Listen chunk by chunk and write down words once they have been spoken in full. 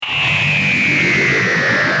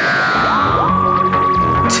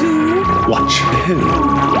Watch Who?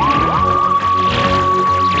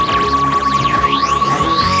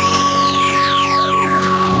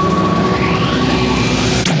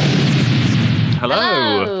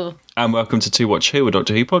 Hello. And welcome to To Watch Who, a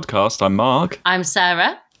Doctor Who podcast. I'm Mark. I'm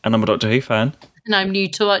Sarah. And I'm a Doctor Who fan. And I'm new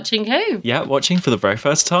to Watching Who. Yeah, watching for the very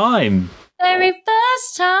first time. Very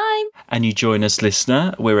first time. And you join us,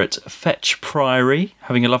 listener. We're at Fetch Priory,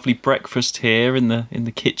 having a lovely breakfast here in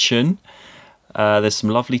the kitchen. There's some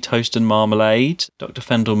lovely toast and marmalade. Dr.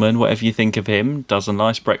 Fendelman, whatever you think of him, does a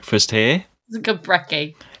nice breakfast here. It's a good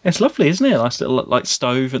brekkie. It's lovely, isn't it? Nice little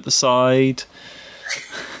stove at the side.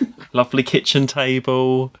 Lovely kitchen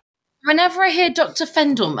table. Whenever I hear Dr.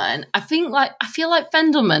 Fendelman, I feel like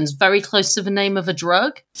Fendelman's very close to the name of a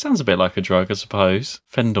drug. Sounds a bit like a drug, I suppose.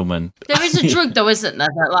 Fendelman. There is a drug, though, isn't there?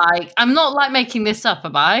 That, I'm not making this up,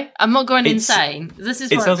 am I? I'm not going insane. This is.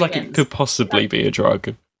 It sounds like it could possibly be a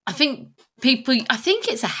drug. I think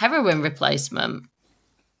it's a heroin replacement.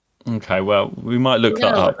 Okay, well, we might look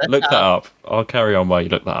that up. Look that up. I'll carry on while you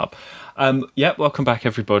look that up. Welcome back,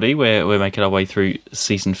 everybody. We're making our way through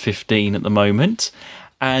season 15 at the moment.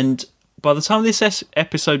 And by the time this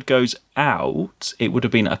episode goes out, it would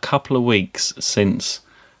have been a couple of weeks since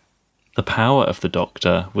The Power of the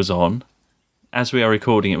Doctor was on. As we are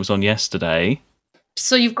recording, it was on yesterday.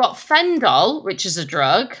 So you've got Fendol, which is a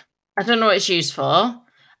drug. I don't know what it's used for.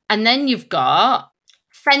 And then you've got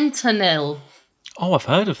fentanyl. Oh, I've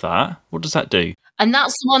heard of that. What does that do? And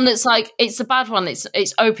that's the one that's it's a bad one. It's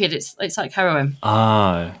opiate. It's like heroin.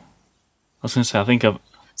 Ah. I was going to say, I think I've...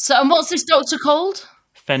 So, and what's this doctor called?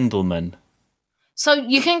 Fendelman. So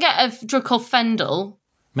you can get a drug called Fendel.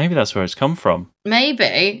 Maybe that's where it's come from.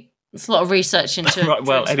 Maybe. It's a lot of research into right,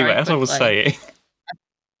 well, anyway, as I was saying...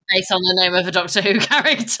 Based on the name of a Doctor Who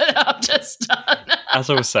character I've just done. As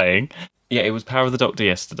I was saying, yeah, it was Power of the Doctor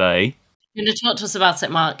yesterday. You're going to talk to us about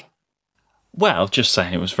it, Mark? Well, just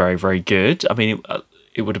saying it was very, very good. I mean,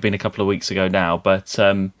 it would have been a couple of weeks ago now, but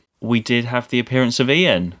we did have the appearance of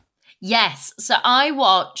Ian. Yes. So I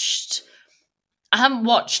haven't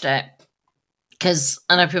watched it because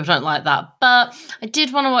I know people don't like that, but I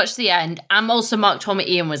did want to watch the end. And also Mark told me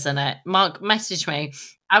Ian was in it. Mark messaged me.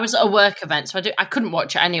 I was at a work event, so I couldn't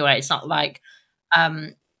watch it anyway. It's not like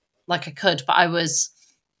I could, but I was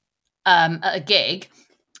at a gig.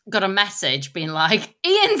 Got a message being like,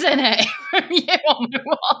 Ian's in it from you on my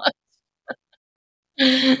watch.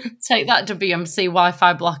 Take that, WMC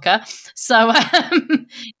Wi-Fi blocker. So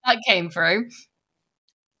that came through.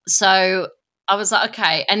 So I was like,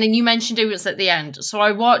 okay. And then you mentioned it was at the end. So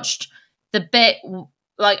I watched the bit,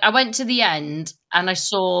 I went to the end and I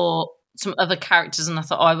saw some other characters and I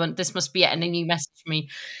thought, this must be it. And then you messaged me.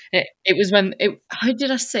 It was when, how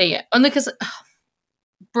did I see it? Only because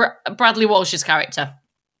Bradley Walsh's character.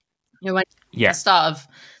 Who went at the start of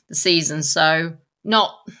the season, so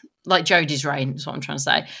not like Jodie's reign, is what I'm trying to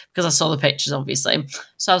say, because I saw the pictures, obviously.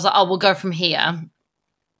 So I was like, we'll go from here,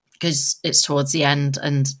 because it's towards the end,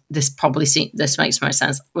 and this makes most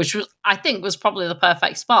sense, which I think was probably the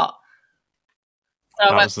perfect spot. So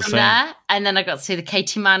I went from there, and then I got to see that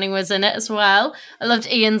Katie Manning was in it as well. I loved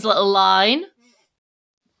Ian's little line.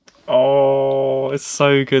 Oh, it's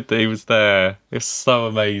so good that he was there. It's so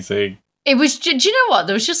amazing. It was, do you know what?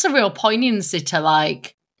 There was just a real poignancy to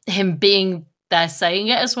him being there saying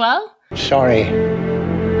it as well. Sorry,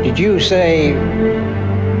 did you say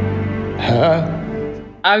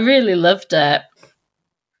her? I really loved it.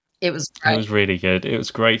 It was great. It was really good. It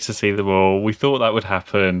was great to see them all. We thought that would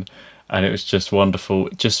happen, and it was just wonderful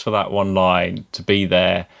just for that one line to be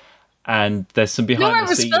there. And there's some behind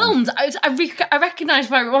the scenes. No, it was filmed. I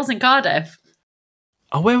recognised where it was in Cardiff.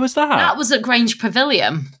 Oh, where was that? That was at Grange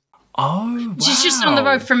Pavilion. Oh, wow. Which is just on the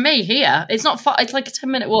road from me here. It's not far. It's like a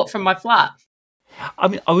 10-minute walk from my flat. I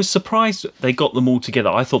mean, I was surprised they got them all together.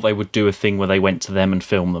 I thought they would do a thing where they went to them and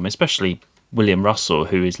filmed them, especially William Russell,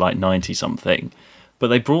 who is 90-something. But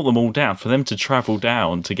they brought them all down for them to travel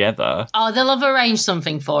down together. Oh, they'll have arranged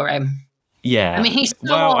something for him. Yeah. I mean, he's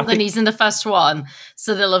still older than he's in the first one,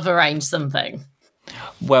 so they'll have arranged something.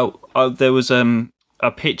 Well, there was a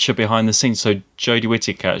picture behind the scenes. So Jodie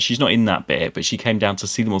Whittaker, she's not in that bit, but she came down to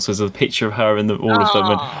see them all. So there's a picture of her and all of them,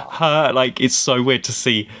 and her. It's so weird to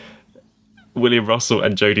see William Russell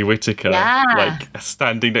and Jodie Whittaker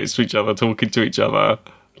standing next to each other, talking to each other.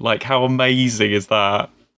 How amazing is that?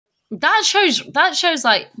 That shows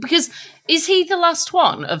because is he the last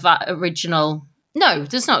one of that original? No,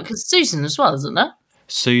 there's not, because Susan as well, isn't there?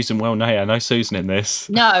 Susan, well, no, I know Susan in this.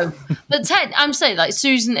 No, but I'm saying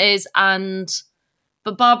Susan is,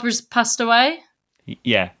 but Barbara's passed away.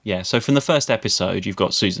 Yeah. So from the first episode, you've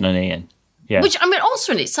got Susan and Ian. Yeah. Which, I mean,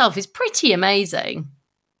 also in itself is pretty amazing.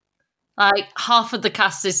 Like, half of the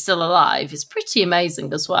cast is still alive. It's pretty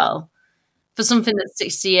amazing as well. For something that's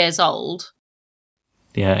 60 years old.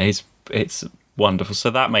 Yeah, it's wonderful.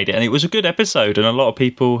 So that made it. And it was a good episode, and a lot of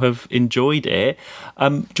people have enjoyed it. Do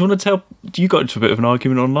you want to tell... You got into a bit of an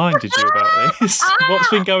argument online, did you, about this? What's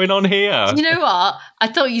been going on here? You know what? I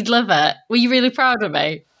thought you'd love it. Were you really proud of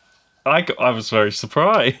me? I was very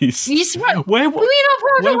surprised. Were you surprised? Were you not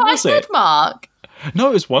proud of what I said, Mark? No,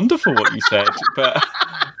 it was wonderful what you said, but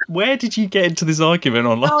where did you get into this argument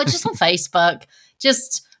online? Oh, just on Facebook.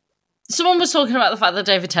 Just someone was talking about the fact that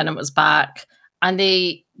David Tennant was back, and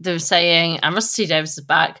they were saying, and Russell T Davies is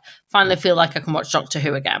back. Finally feel like I can watch Doctor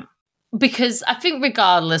Who again. Because I think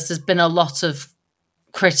regardless, there's been a lot of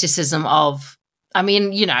criticism of, I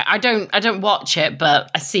mean, you know, I don't watch it,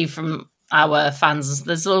 but I see from our fans,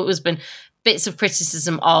 there's always been bits of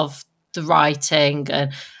criticism of the writing.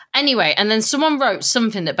 And anyway, and then someone wrote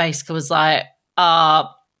something that basically was like,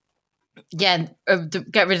 get rid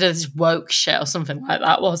of this woke shit or something like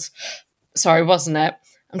that. Wasn't it?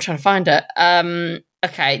 I'm trying to find it.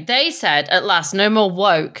 Okay, they said, at last, no more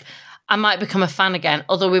woke. I might become a fan again,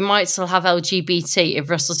 although we might still have LGBT if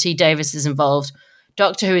Russell T Davies is involved.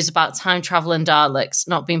 Doctor Who is about time travel and Daleks,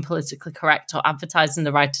 not being politically correct or advertising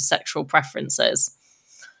the right to sexual preferences.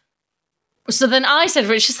 So then I said,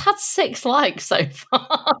 which has had 6 likes so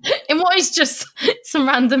far, in what is just some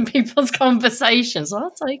random people's conversations. So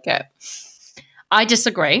I'll take it. I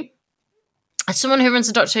disagree. As someone who runs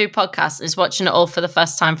a Doctor Who podcast and is watching it all for the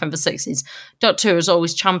first time from the 60s, Doctor Who has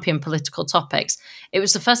always championed political topics. It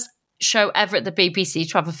was the first show ever at the BBC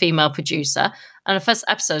to have a female producer, and the first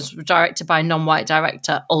episodes were directed by a non-white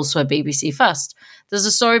director, also a BBC first. There's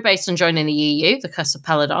a story based on joining the EU, the Curse of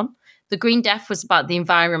Peladon. The Green Death was about the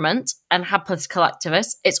environment and had political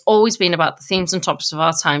activists. It's always been about the themes and topics of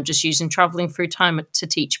our time, just using travelling through time to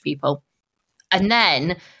teach people. And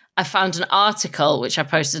then I found an article, which I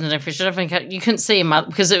posted, and I don't think you couldn't see him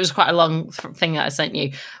because it was quite a long thing that I sent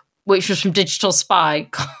you, which was from Digital Spy,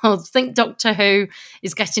 called Think Doctor Who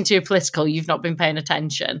is Getting Too Political, You've Not Been Paying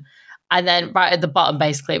Attention. And then right at the bottom,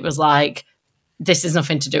 basically, it was like, this is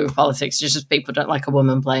nothing to do with politics. It's just people don't like a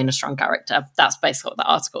woman playing a strong character. That's basically what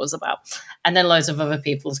the article was about. And then loads of other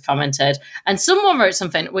people have commented. And someone wrote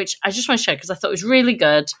something, which I just want to share because I thought was really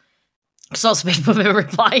good. Because lots of people have been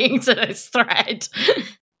replying to this thread.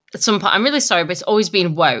 At some point, I'm really sorry, but it's always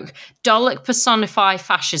been woke. Dalek personify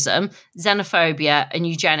fascism, xenophobia, and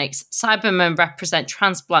eugenics. Cybermen represent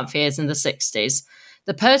transplant fears in the 60s.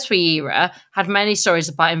 The Pertwee era had many stories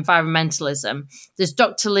about environmentalism. There's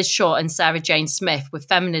Dr. Liz Shaw and Sarah Jane Smith with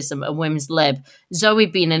feminism and women's lib. Zoe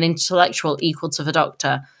being an intellectual equal to the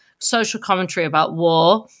Doctor. Social commentary about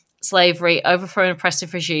war, slavery, overthrowing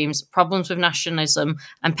oppressive regimes, problems with nationalism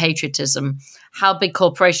and patriotism. How big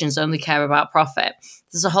corporations only care about profit.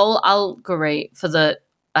 There's a whole allegory for the...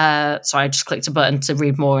 sorry, I just clicked a button to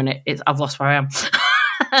read more and I've lost where I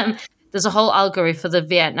am. There's a whole allegory for the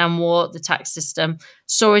Vietnam War, the tax system,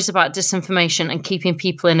 stories about disinformation and keeping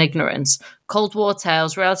people in ignorance, Cold War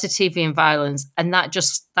tales, reality TV and violence, and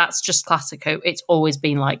that's just classic Who. It's always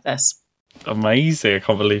been like this. Amazing! I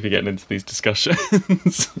can't believe you're getting into these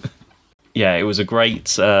discussions. Yeah, it was a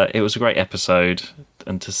great episode,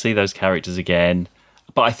 and to see those characters again.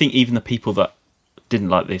 But I think even the people that didn't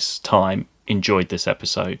like this time enjoyed this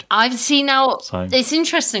episode. I've seen now. So. It's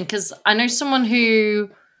interesting because I know someone who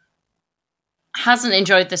hasn't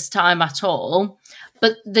enjoyed this time at all,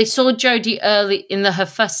 but they saw Jodie early in her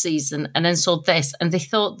first season and then saw this, and they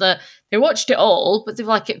thought that they watched it all, but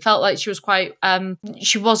they it felt like she was quite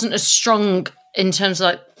she wasn't as strong in terms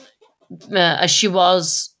of as she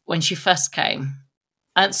was when she first came.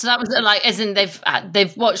 And so that was as in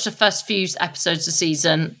they've watched the first few episodes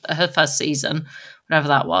of her first season, whatever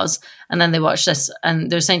that was, and then they watched this, and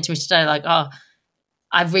they were saying to me today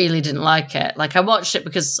I really didn't like it. I watched it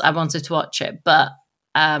because I wanted to watch it, but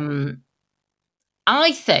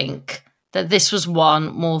I think that this was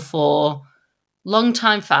one more for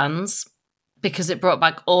long-time fans because it brought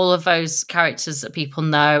back all of those characters that people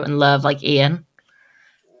know and love, like Ian.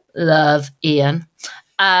 Love Ian.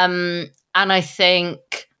 And I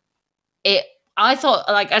think I thought,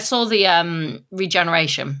 I saw the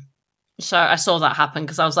regeneration. So I saw that happen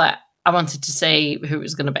because I was I wanted to see who it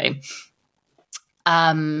was going to be.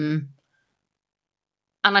 And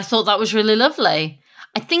I thought that was really lovely.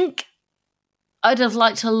 I think I'd have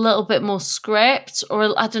liked a little bit more script,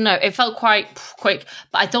 or I don't know. It felt quite quick,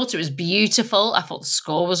 but I thought it was beautiful. I thought the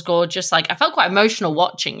score was gorgeous. I felt quite emotional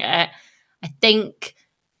watching it. I think,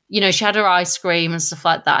 she had her ice cream and stuff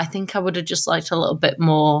like that. I think I would have just liked a little bit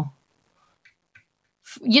more.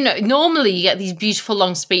 Normally you get these beautiful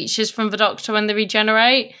long speeches from the Doctor when they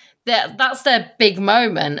regenerate. that's their big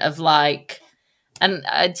moment of like, and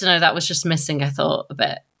I don't know, that was just missing, I thought, a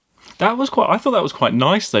bit. I thought that was quite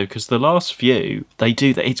nice though, because the last few they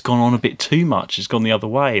do that. It's gone on a bit too much. It's gone the other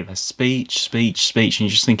way. There's speech, and you're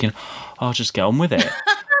just thinking, "I'll just get on with it."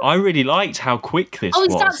 I really liked how quick this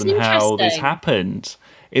was and how this happened.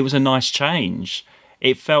 It was a nice change.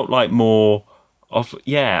 It felt like more of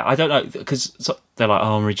I don't know, because they're like,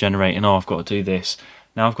 "Oh, I'm regenerating. Oh, I've got to do this.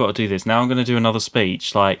 Now I've got to do this. Now I'm going to do another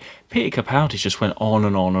speech." Like Peter Capaldi just went on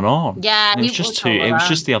and on and on. Yeah, and it was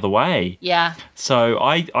just the other way. Yeah. So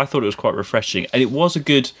I thought it was quite refreshing, and it was a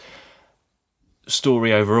good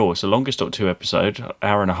story overall. It's the longest Doctor Who episode,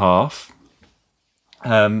 hour and a half.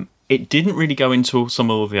 It didn't really go into some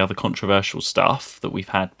of the other controversial stuff that we've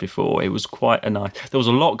had before. It was quite a nice... There was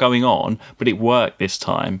a lot going on, but it worked this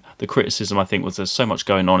time. The criticism, I think, was there's so much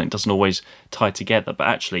going on, it doesn't always tie together. But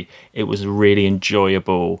actually, it was a really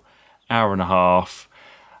enjoyable hour and a half.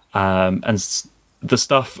 And the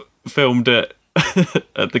stuff filmed at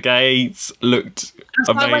the gates looked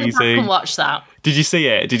amazing. I went back and watched that. Did you see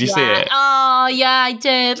it? See it? Oh, yeah, I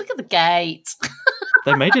did. Look at the gate.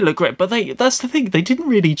 They made it look great, but that's the thing. They didn't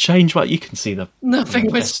really change what you can see the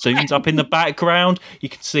festoons up in the background. You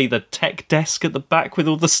can see the tech desk at the back with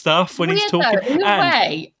all the stuff when he's talking. Though, in a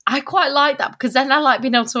way, I quite like that because then I like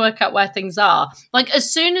being able to work out where things are. Like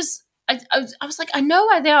as soon as I was like, I know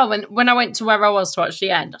where they are. When I went to where I was to watch the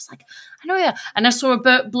end, I was like, I know where. And I saw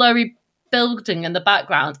a blurry building in the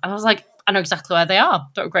background, and I was like, I know exactly where they are.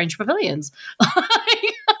 Dr. Grange Pavilions.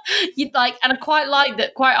 And I quite like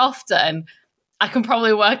that. Quite often, I can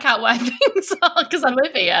probably work out where things are because I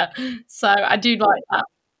live here. So I do like that.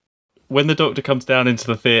 When the Doctor comes down into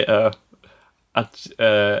the theatre, I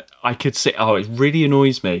could see. Oh, it really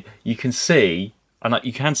annoys me. You can see, and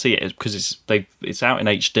you can see it because it's out in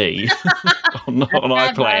HD on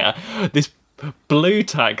iPlayer. This blue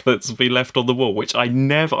tack that's been left on the wall, which I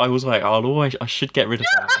was like, I should get rid of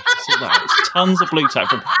that. It's tons of blue tack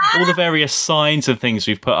from all the various signs and things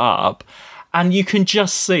we've put up. And you can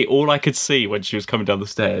just see, all I could see when she was coming down the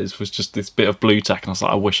stairs was just this bit of blue tack. And I was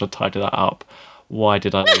like, I wish I'd tidied that up. Why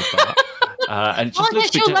did I leave that? And it just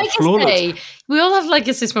looks a bit flawless. We all have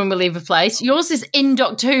legacies when we leave a place. Yours is in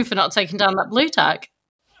Doctor Who for not taking down that blue tack.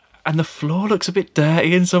 And the floor looks a bit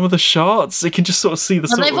dirty in some of the shots. You can just sort of see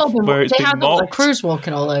where it's been mopped. The crews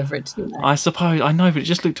walking all over it, didn't they? I suppose. I know, but it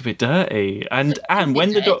just looked a bit dirty. And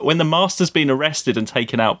when the Master's been arrested and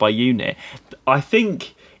taken out by UNIT, I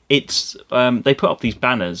think... It's they put up these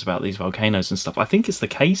banners about these volcanoes and stuff. I think it's the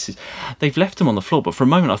cases. They've left them on the floor, but for a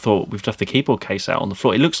moment I thought we've left the keyboard case out on the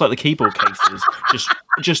floor. It looks like the keyboard case is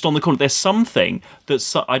just on the corner. There's something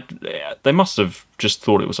they must have just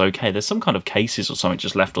thought it was okay. There's some kind of cases or something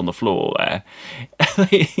just left on the floor there.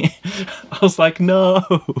 I was like, no,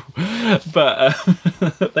 but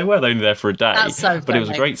they were only there for a day. That's so funny. But it was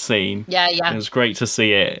a great scene. Yeah. It was great to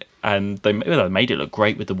see it. And they made it look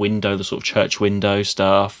great with the window, the sort of church window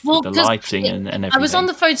stuff, with the lighting and everything. I was on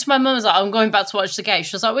the phone to my mum. I was like, I'm going back to watch the gate.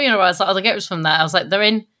 She was like, well, you know, I was like, oh, the gate was from there. I was like, they're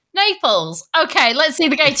in Naples. Okay, let's see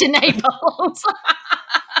the gate in Naples.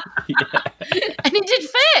 And it did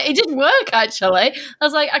fit. It did work, actually. I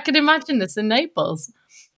was like, I could imagine this in Naples.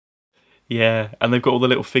 Yeah, and they've got all the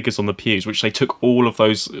little figures on the pews, which they took all of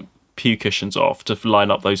those pew cushions off to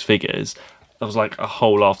line up those figures. That was like a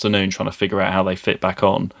whole afternoon trying to figure out how they fit back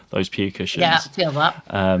on those pew cushions. Yeah, I feel that.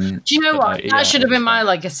 Do you know what? That should have been my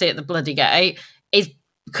legacy at the bloody gate, is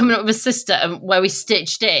coming up with a system where we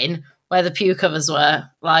stitched in where the pew covers were.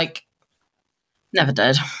 Like, never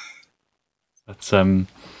did. That's you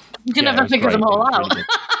can never figure them all out.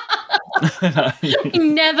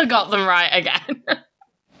 You never got them right again.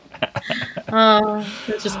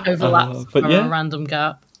 It just overlaps from a random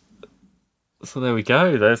gap. So there we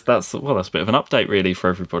go. That's a bit of an update really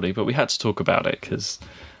for everybody, but we had to talk about it because,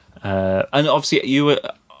 and obviously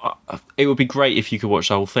it would be great if you could watch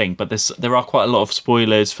the whole thing, but there are quite a lot of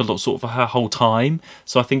spoilers for sort of her whole time,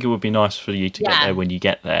 so I think it would be nice for you to get there when you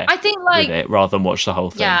get there. I think with it rather than watch the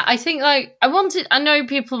whole thing. Yeah, I think I know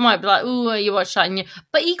people might be like, oh, you watch that,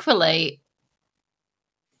 but equally,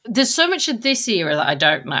 there's so much of this era that I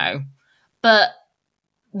don't know, but.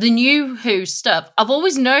 The new Who stuff, I've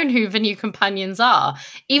always known who the new companions are.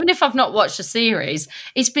 Even if I've not watched the series,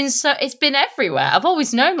 it's been everywhere. I've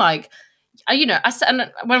always known, when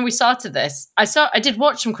we started this, I did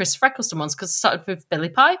watch some Chris Eccleston ones because I started with Billy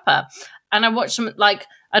Piper, and I watched some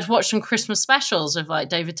I'd watched some Christmas specials with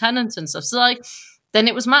David Tennant and stuff. So then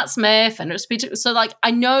it was Matt Smith and it was Peter. So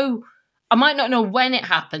I know. I might not know when it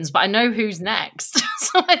happens, but I know who's next.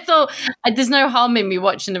 So I thought there's no harm in me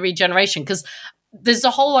watching the regeneration because there's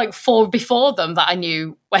a whole 4 before them that I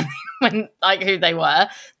knew when who they were.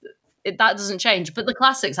 that doesn't change. But the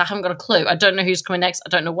classics, I haven't got a clue. I don't know who's coming next. I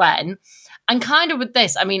don't know when. And kind of with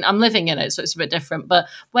this, I mean, I'm living in it, so it's a bit different. But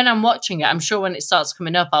when I'm watching it, I'm sure when it starts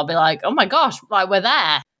coming up, I'll be like, oh my gosh, like we're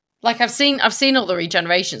there. Like I've seen all the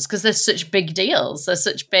regenerations because there's such big deals. There's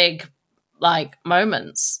such big like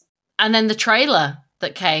moments. And then the trailer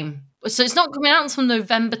that came. So it's not coming out until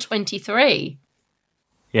November 23.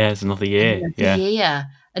 Yeah, it's another year.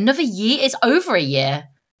 Another year? It's over a year.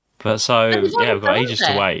 But so, yeah, we've got ages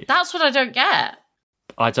to wait. That's what I don't get.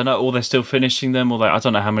 I don't know, or they're still finishing them, or I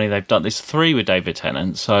don't know how many they've done. There's 3 with David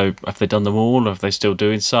Tennant, so have they done them all, or are they still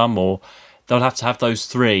doing some, or they'll have to have those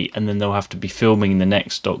 3, and then they'll have to be filming the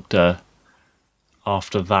next Doctor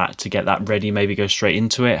after that to get that ready, maybe go straight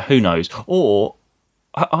into it. Who knows? Or,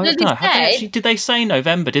 I don't know, did they say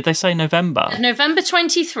November? Did they say November? November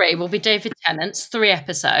 23 will be David Tennant's 3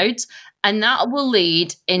 episodes, and that will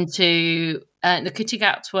lead into the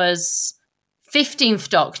Kutigatwa's 15th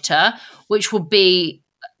Doctor, which will be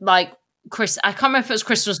like I can't remember if it was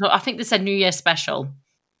Christmas or I think they said New Year special.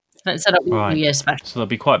 It said New Year special. So they'll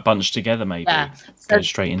be quite bunched together, maybe. Yeah. So go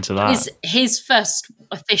straight into that. His first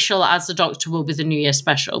official as a Doctor will be the New Year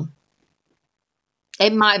special.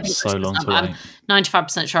 It might be so long to wait. I'm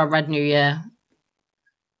 95% sure I read New Year.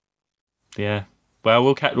 Yeah. Well,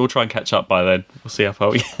 we'll try and catch up by then. We'll see how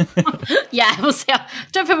far we get. Yeah, we'll see. I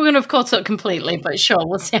don't think we're going to have caught up completely, but sure,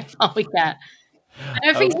 we'll see how far we get. I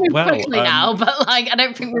don't think we move quickly now, but like I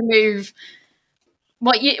don't think we move.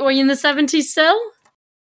 Were you in the 70s still?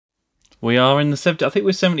 We are in the 70s. I think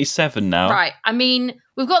we're 77 now. Right. I mean,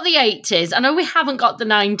 we've got the 80s. I know we haven't got the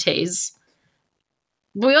 90s.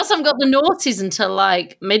 But we also haven't got the noughties until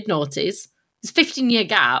like mid-noughties. There's a 15-year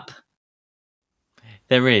gap.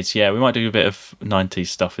 There is, yeah. We might do a bit of 90s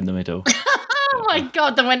stuff in the middle. Oh my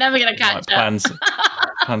God, then we're never going to catch up.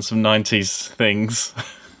 Plan some 90s things.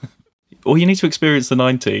 Or you need to experience the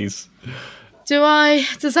 90s. Do I?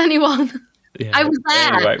 Does anyone? Yeah. I was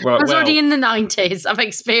there. Anyway, I was already in the 90s. I've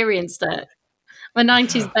experienced it. I'm a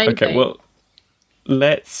 90s baby. Okay, well,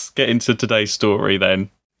 let's get into today's story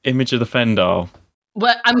then. Image of the Fendahl.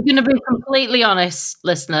 Well, I'm going to be completely honest,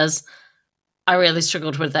 listeners. I really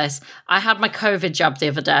struggled with this. I had my COVID jab the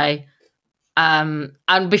other day. And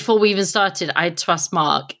before we even started, I had to ask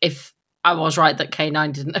Mark if I was right that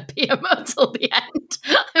K9 didn't appear until the end.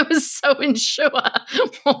 I was so unsure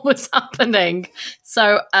what was happening.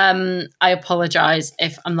 So I apologise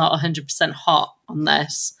if I'm not 100% hot on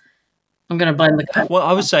this. I'm going to blame the COVID. Well,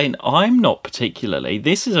 I was saying I'm not particularly.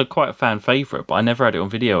 This is quite a fan favourite, but I never had it on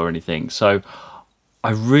video or anything. So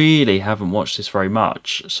I really haven't watched this very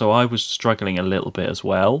much. So I was struggling a little bit as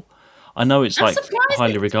well. I know it's like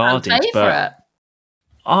highly regarded, but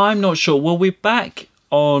I'm not sure. Well, we're back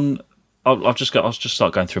on... I'll just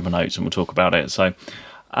start going through my notes and we'll talk about it. So,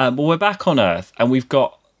 well, we're back on Earth, and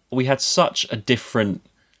we had such a different,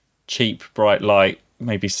 cheap, bright light,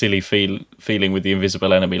 maybe silly feeling with the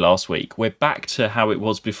Invisible Enemy last week. We're back to how it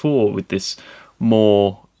was before with this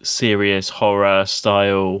more serious horror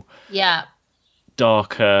style,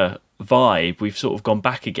 darker vibe. We've sort of gone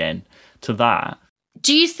back again to that.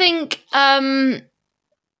 Do you think? I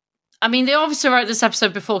mean, they obviously wrote this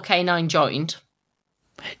episode before K9 joined.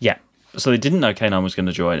 Yeah. So they didn't know K9 was going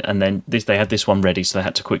to join, and then they had this one ready, so they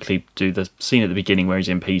had to quickly do the scene at the beginning where he's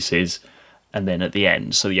in pieces, and then at the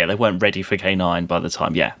end. So yeah, they weren't ready for K9 by the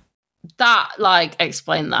time. Yeah, that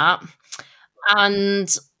explained that.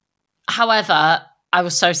 And however, I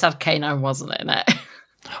was so sad K9 wasn't in it.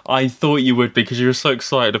 I thought you would because you were so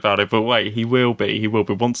excited about it, but wait, he will be. He will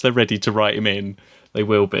be once they're ready to write him in. They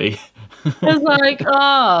will be. I was like,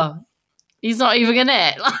 oh, he's not even in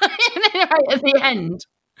it. Right at the end.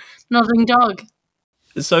 Nodding dog.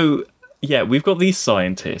 So, yeah, we've got these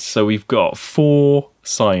scientists. So we've got 4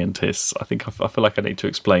 scientists. I think I feel like I need to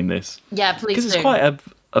explain this. Yeah, please do. Because it's quite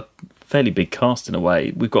a fairly big cast in a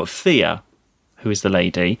way. We've got Thea, who is the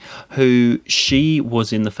lady, she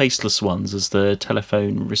was in The Faceless Ones as the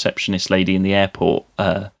telephone receptionist lady in the airport.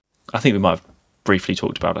 I think we might have briefly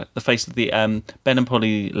talked about it. Ben and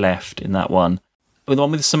Polly left in that one. The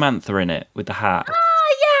one with Samantha in it, with the hat.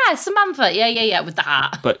 Samantha, yeah, with the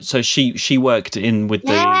hat. But so she worked in with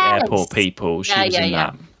the airport people. She was in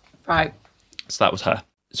that. Right. So that was her.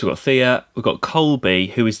 So we've got Thea, we've got Colby,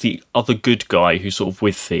 who is the other good guy who's sort of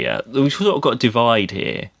with Thea. We've sort of got a divide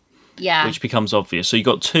here. Yeah. Which becomes obvious. So you've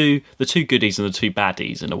got the 2 goodies and the 2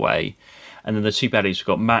 baddies in a way. And then the 2 baddies, we've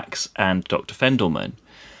got Max and Dr. Fendelman.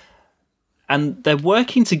 And they're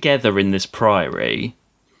working together in this priory,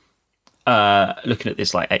 looking at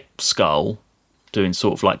this skull, doing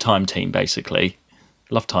sort of like Time Team, basically.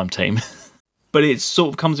 Love Time Team. But it sort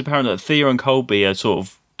of comes apparent that Thea and Colby are sort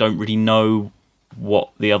of don't really know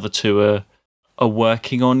what the other two are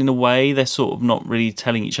working on in a way. They're sort of not really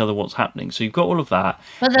telling each other what's happening. So you've got all of that.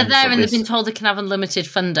 But they're there and they've been told they can have unlimited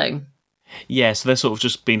funding. Yeah, so they're sort of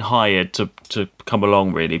just being hired to come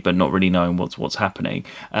along, really, but not really knowing what's happening.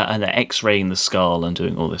 And they're X-raying the skull and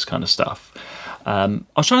doing all this kind of stuff. I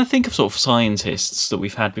was trying to think of sort of scientists that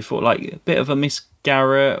we've had before, like a bit of a Miss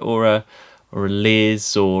Garrett or a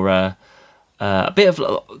Liz or a bit of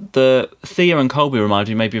the Thea and Colby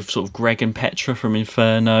reminded me maybe of sort of Greg and Petra from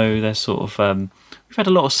Inferno. They're sort of we've had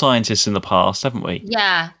a lot of scientists in the past, haven't we?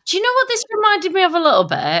 Yeah. Do you know what this reminded me of a little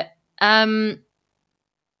bit?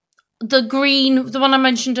 The one I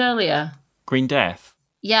mentioned earlier. Green Death?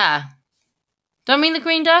 Yeah. Don't I mean the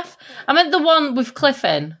Green Death? I meant the one with Cliff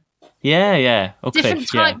in. Yeah. Okay. Different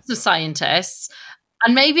types of scientists.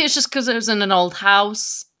 And maybe it's just because it was in an old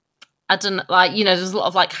house. I don't there's a lot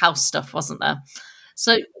of like house stuff, wasn't there?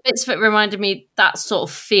 So bits of it reminded me that sort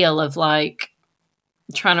of feel of like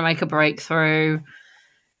trying to make a breakthrough.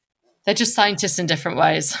 They're just scientists in different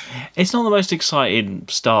ways. It's not the most exciting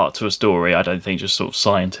start to a story, I don't think, just sort of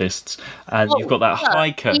scientists. And you've got that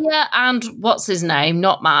hiker. Yeah, and what's his name?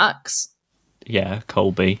 Not Max. Yeah,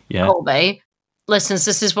 Colby. Yeah. Colby. Listen,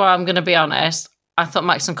 this is where I'm going to be honest. I thought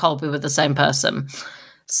Max and Colby were the same person.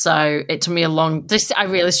 So it took me I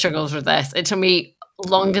really struggled with this. It took me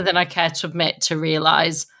longer than I care to admit to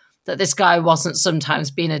realise that this guy wasn't sometimes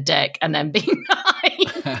being a dick and then being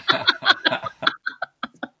nice.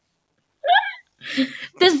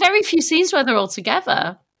 There's very few scenes where they're all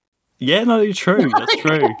together. Yeah, no, true. That's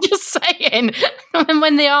true. Just saying. And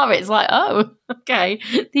when they are, it's like, oh, okay,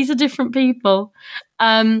 these are different people.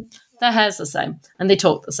 Their hair's the same and they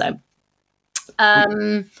talk the same.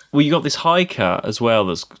 Well, you got this hiker as well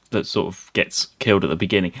that sort of gets killed at the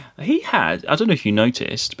beginning. He had, I don't know if you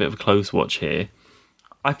noticed, a bit of a close watch here.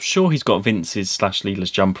 I'm sure he's got Vince's /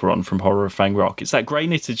 Leela's jumper on from Horror of Fang Rock. It's that grey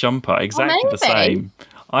knitted jumper, exactly the same.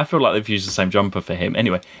 I feel like they've used the same jumper for him.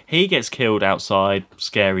 Anyway, he gets killed outside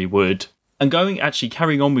Scary Wood. And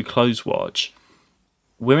carrying on with Close Watch,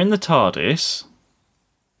 we're in the TARDIS,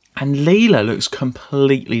 and Leela looks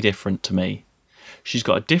completely different to me. She's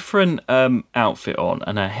got a different outfit on,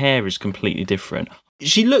 and her hair is completely different.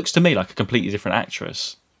 She looks to me like a completely different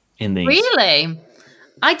actress in these. Really?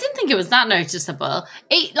 I didn't think it was that noticeable.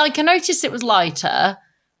 I noticed it was lighter,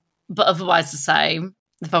 but otherwise the same.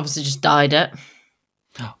 They've obviously just dyed it.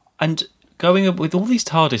 And going up with all these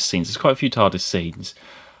TARDIS scenes, there's quite a few TARDIS scenes.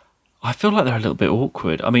 I feel like they're a little bit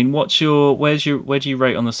awkward. I mean, where do you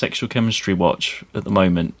rate on the sexual chemistry watch at the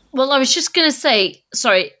moment? Well, I was just going to say,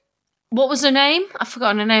 sorry, what was her name? I've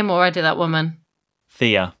forgotten her name already, that woman.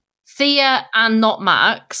 Thea and not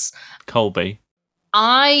Max. Colby.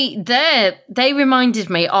 They reminded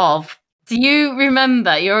me of, do you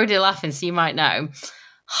remember, you're already laughing so you might know,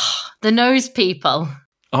 the Nose People.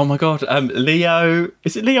 Oh my God, Leo,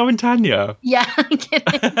 is it Leo and Tanya? Yeah.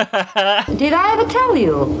 Did I ever tell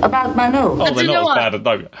you about my nose? Oh, they're not as bad.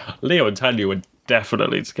 No, Leo and Tanya were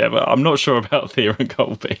definitely together. I'm not sure about Thea and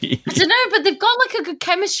Colby. I don't know, but they've got like a good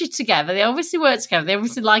chemistry together. They obviously work together. They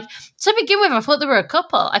obviously to begin with, I thought they were a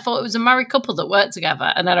couple. I thought it was a married couple that worked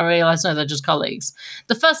together. And then I realised, no, they're just colleagues.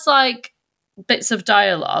 The first bits of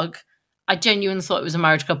dialogue, I genuinely thought it was a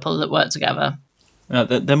married couple that worked together.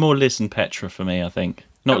 They're more Liz and Petra for me, I think.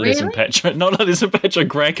 Not really? Liz and Petra. Not Liz and Petra.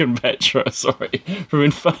 Greg and Petra. Sorry, from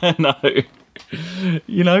Inferno.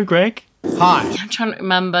 You know Greg? Hi. I'm trying to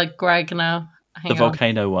remember Greg now. The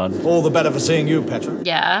volcano one. All the better for seeing you, Petra.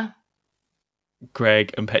 Yeah.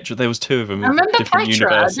 Greg and Petra. There was two of them. I remember different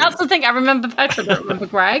Petra. Universes. That's the thing. I remember Petra. I don't remember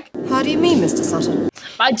Greg. How do you mean, Mr. Sutton?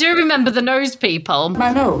 But I do remember the Nose People.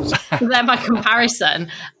 My nose. They're my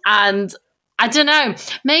comparison. And I don't know.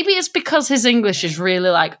 Maybe it's because his English is really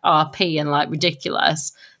RP and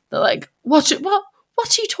ridiculous. They're like, what are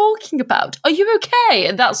you talking about? Are you okay?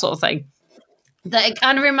 And that sort of thing. That it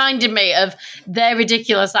kind of reminded me of their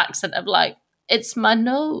ridiculous accent of it's my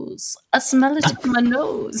nose. I smell it in my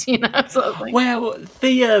nose, sort of thing. Well,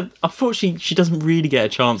 Thea, unfortunately, she doesn't really get a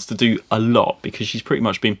chance to do a lot because she's pretty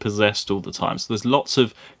much been possessed all the time. So there's lots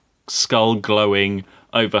of skull glowing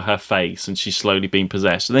over her face and she's slowly being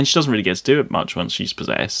possessed. And then she doesn't really get to do it much once she's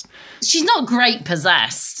possessed. She's not great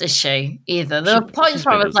possessed, is she, either? There are points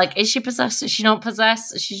where I was like, is she possessed? Is she not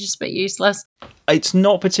possessed? Is she just a bit useless? It's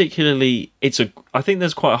not particularly... I think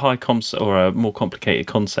there's quite a high concept or a more complicated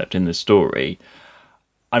concept in this story.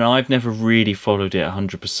 And I've never really followed it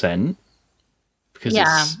 100% because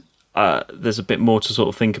there's a bit more to sort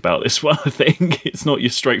of think about this one, I think. It's not your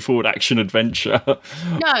straightforward action adventure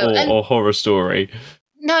or horror story.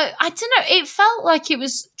 No, I don't know. It felt like it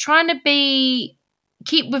was trying to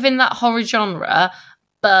keep within that horror genre,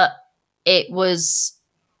 but it was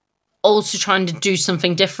also trying to do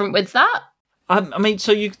something different with that. I mean,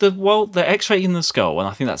 so the X-ray in the skull, and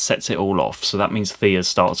I think that sets it all off. So that means Thea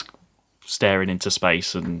starts staring into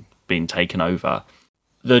space and being taken over.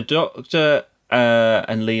 The Doctor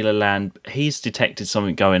and Leela land. He's detected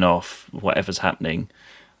something going off, whatever's happening.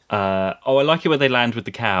 I like it when they land with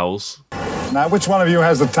the cows. Now, which one of you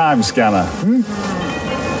has the time scanner?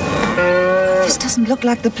 This doesn't look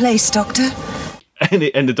like the place, Doctor.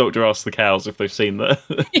 And the Doctor asks the cows if they've seen the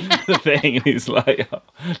thing, and he's like, oh,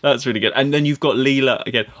 that's really good. And then you've got Leela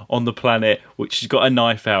again on the planet, which she's got a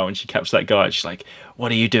knife out, and she captures that guy, and she's like,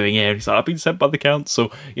 what are you doing here? And he's like, I've been sent by the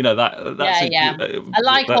council. You know, that's I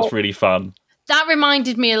like that's really fun. That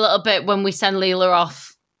reminded me a little bit when we send Leela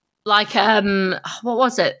off, like, what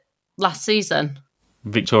was it, last season?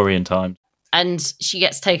 Victorian time. And she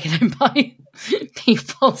gets taken in by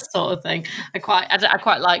people, sort of thing. I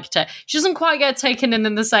quite liked it. She doesn't quite get taken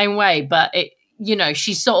in the same way, but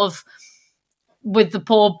she's sort of with the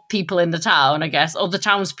poor people in the town, I guess, or the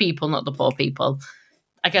townspeople, not the poor people.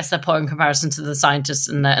 I guess they're poor in comparison to the scientists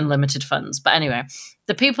and their unlimited funds. But anyway,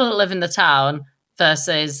 the people that live in the town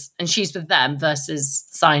and she's with them versus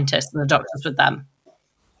scientists, and the Doctor's with them.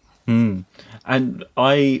 And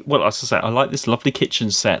I like this lovely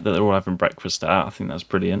kitchen set that they're all having breakfast at. I think that's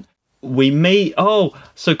brilliant. We meet,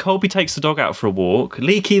 so Colby takes the dog out for a walk.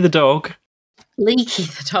 Leaky the dog. Leaky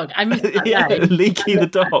the dog. I missed that name. Leaky the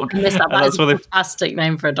dog. I missed that. That's a fantastic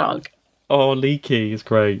name for a dog. Oh, Leaky is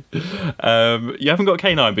great. You haven't got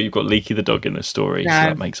K9, but you've got Leaky the dog in this story, so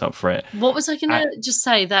that makes up for it. What was I going to just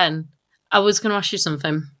say then? I was going to ask you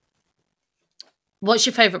something. What's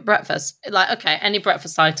your favourite breakfast? Like, okay, any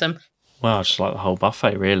breakfast item. Well, I just like the whole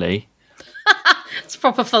buffet, really. It's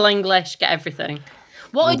proper full English, get everything.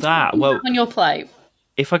 What do you have on your plate?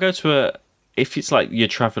 If I go to if it's like your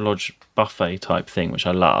Travelodge buffet type thing, which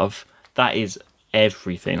I love, that is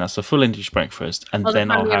everything. That's a full English breakfast. And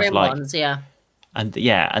then I'll have like... ones, yeah. And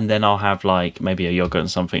then I'll have like maybe a yogurt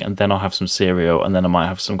and something, and then I'll have some cereal, and then I might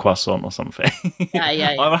have some croissant or something.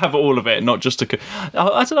 Yeah. I'll have all of it, not just I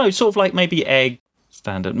don't know, sort of like maybe egg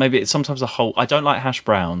standard. Maybe it's sometimes a whole... I don't like hash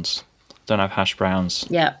browns. Don't have hash browns.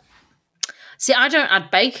 Yeah. See, I don't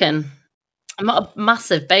add bacon. I'm not a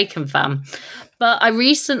massive bacon fan. But I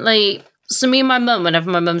recently... So me and my mum, whenever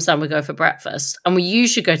my mum's down, we go for breakfast. And we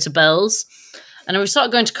usually go to Bill's. And then we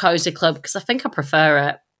started going to Cozy Club because I think I prefer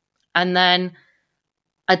it. And then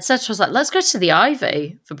I'd said to her, I was like, let's go to the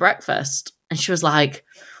Ivy for breakfast. And she was like,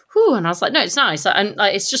 whew. And I was like, no, it's nice. And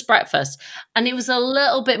like, it's just breakfast. And it was a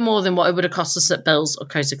little bit more than what it would have cost us at Bill's or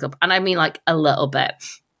Cozy Club. And I mean like a little bit.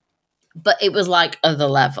 But it was like other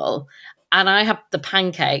level. And I had the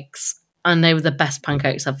pancakes, and they were the best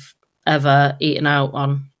pancakes I've ever eaten out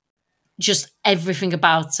on. Just everything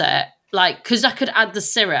about it. Like, because I could add the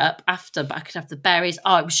syrup after, but I could have the berries.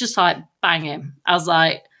 Oh, it was just like banging. I was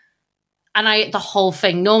like, and I ate the whole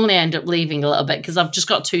thing. Normally I end up leaving a little bit because I've just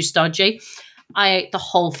got too stodgy. I ate the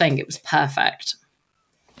whole thing. It was perfect.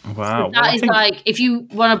 Wow. So that is like, if you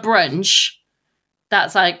want a brunch,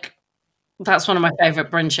 that's one of my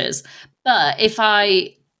favourite brunches. But if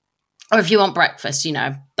you want breakfast,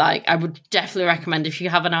 like I would definitely recommend if you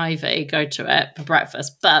have an Ivy, go to it for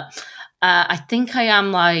breakfast. But I think I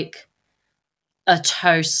am like a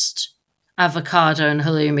toast, avocado and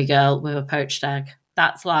halloumi girl with a poached egg.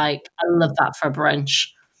 That's like, I love that for a brunch,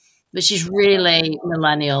 which is really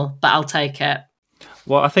millennial, but I'll take it.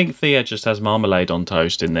 Well, I think Thea just has marmalade on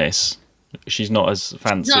toast in this. She's not as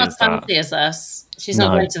fancy as that. Not as fancy as us. She's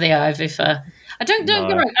not going to the Ivy for... I don't go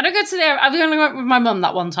to the... I've only went with my mum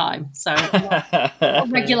that one time, so not a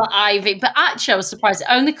regular Ivy. But actually, I was surprised. It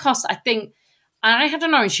only cost, I think... And I had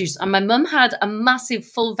an orange juice, and my mum had a massive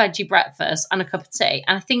full veggie breakfast and a cup of tea.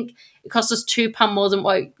 And I think it cost us £2 more than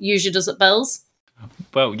what it usually does at Bill's.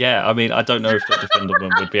 Well, yeah. I mean, I don't know if Dr.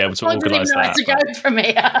 Fendelman would be able to organise that. I don't even know where to go from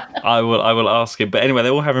here. I will ask him. But anyway,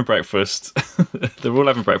 they're all having breakfast.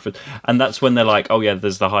 And that's when they're like, oh, yeah,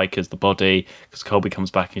 there's the hikers, the body. Because Colby comes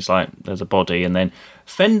back and he's like, there's a body. And then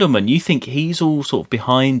Fendelman, you think he's all sort of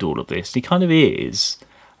behind all of this. He kind of is.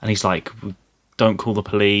 And he's like, don't call the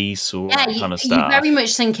police or that kind of stuff. You very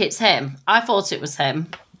much think it's him. I thought it was him.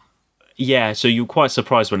 Yeah, so you're quite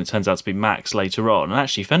surprised when it turns out to be Max later on. And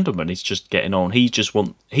actually, Fendelman is just getting on.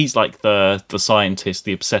 He's like the scientist,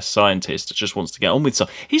 the obsessed scientist that just wants to get on with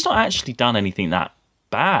stuff. He's not actually done anything that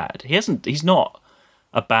bad. He's not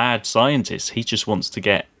a bad scientist. He just wants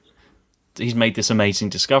to he's made this amazing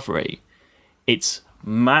discovery. It's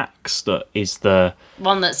Max that is the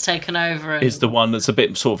one that's taken over. Is the one that's a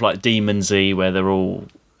bit sort of like Demons-y, where they're all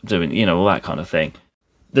doing, all that kind of thing.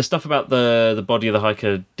 the stuff about the body of the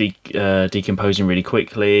hiker decomposing really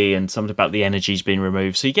quickly, and something about the energies being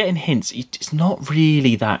removed. So you're getting hints. It's not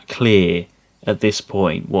really that clear at this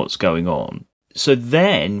point what's going on. So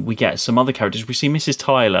then we get some other characters. We see Mrs.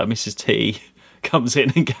 Tyler, Mrs. T, comes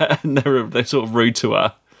in and they're sort of rude to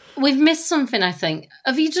her. We've missed something, I think.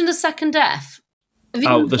 Have you done the second death?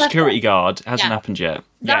 The security guard hasn't happened yet.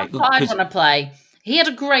 That's what I want to play. He had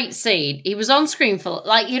a great scene. He was on screen for,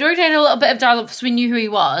 like, he'd already had a little bit of dialogue because we knew who he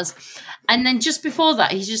was. And then just before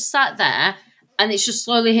that, he just sat there and it's just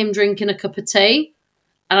slowly him drinking a cup of tea.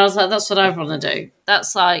 And I was like, that's what I want to do.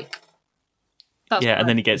 That's like... and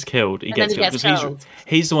then he gets killed. He gets killed because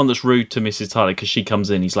he's the one that's rude to Mrs. Tyler because she comes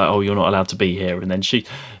in. He's like, "Oh, you're not allowed to be here." And then she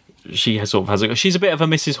she's a bit of a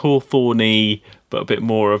Mrs. Hawthorne-y, but a bit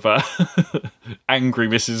more of a angry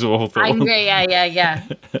Mrs. Hawthorne. Angry, yeah.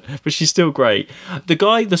 But she's still great.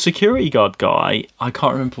 The security guard guy, I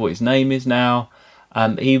can't remember what his name is now.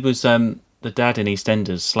 He was the dad in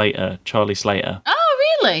EastEnders, Charlie Slater.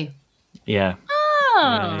 Oh, really? Yeah.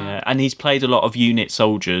 Yeah. And he's played a lot of unit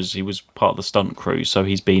soldiers. He was part of the stunt crew, so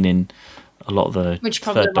he's been in a lot of the Which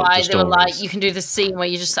probably Third why Doctor they stories. were like, you can do this scene where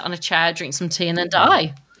you just sit on a chair, drink some tea, and then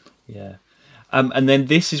die. Yeah. And then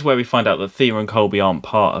this is where we find out that Thea and Colby aren't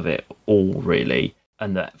part of it all, really,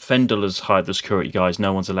 and that Fendel has hired the security guys.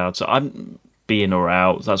 No one's allowed to be in or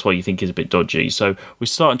out. That's why you think is a bit dodgy. So we're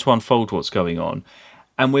starting to unfold what's going on,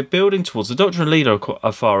 and we're building towards the Doctor and Leela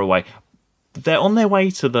are far away. They're on their way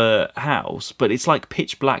to the house, but it's like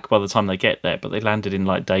pitch black by the time they get there, but they landed in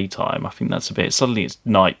like daytime. I think that's a bit... Suddenly it's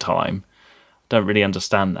nighttime. Don't really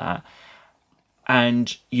understand that.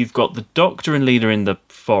 And you've got the Doctor and Leela in the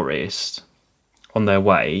forest on their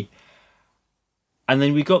way. And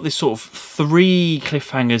then we've got this sort of 3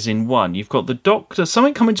 cliffhangers in one. You've got the Doctor...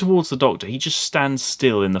 Something coming towards the Doctor. He just stands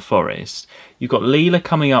still in the forest. You've got Leela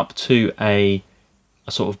coming up to a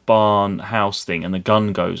sort of barn house thing, and the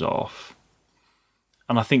gun goes off.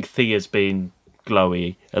 And I think Thea's been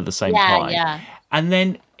glowy at the same time. Yeah. And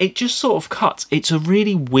then it just sort of cuts. It's a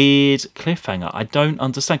really weird cliffhanger. I don't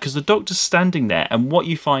understand, because the Doctor's standing there, and what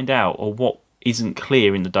you find out, or what isn't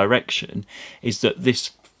clear in the direction, is that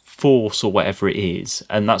this force or whatever it is,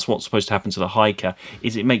 and that's what's supposed to happen to the hiker,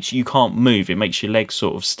 is it makes you can't move. It makes your legs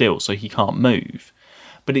sort of still, so he can't move.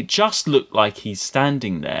 But it just looked like he's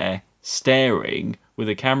standing there, staring, with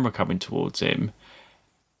a camera coming towards him.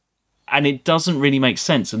 And it doesn't really make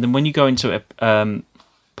sense. And then when you go into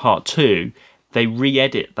part 2, they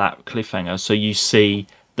re-edit that cliffhanger, so you see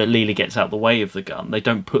that Leela gets out the way of the gun. They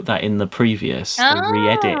don't put that in the previous. They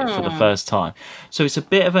re-edit it for the first time. So it's a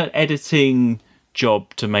bit of an editing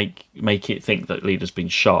job to make it think that Leela's been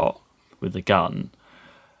shot with the gun.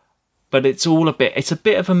 But it's a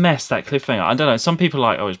bit of a mess, that cliffhanger. I don't know, some people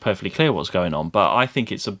are like, it's perfectly clear what's going on, but I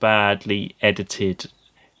think it's a badly edited...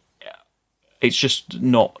 It's just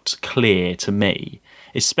not clear to me,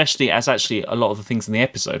 especially as actually a lot of the things in the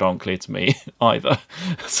episode aren't clear to me either.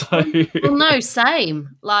 So, well, no,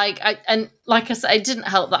 same. Like I said, it didn't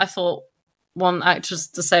help that I thought one actor was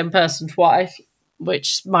the same person twice,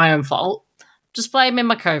 which is my own fault. Just blaming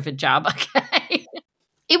my COVID jab, okay?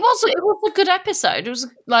 It was a good episode. It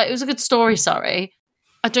was a good story. Sorry,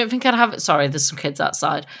 I don't think I'd have it. Sorry, there's some kids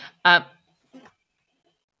outside.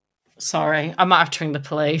 Sorry, I might have to ring the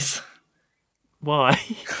police. Why?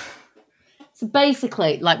 So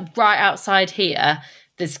basically, like right outside here,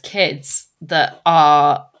 there's kids that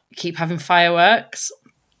keep having fireworks.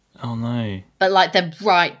 Oh no! But like they're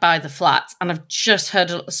right by the flats, and I've just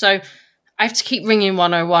heard. So I have to keep ringing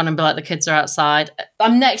 101 and be like, the kids are outside.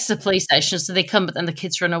 I'm next to the police station, so they come, but then the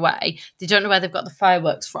kids run away. They don't know where they've got the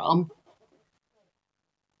fireworks from,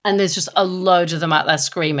 and there's just a load of them out there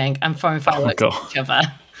screaming and throwing fireworks at each other.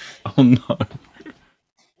 Oh no!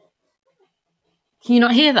 Can you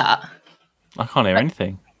not hear that? I can't hear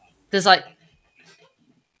anything. There's like...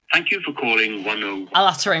 Thank you for calling 101. I'll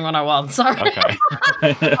have to ring 101, sorry.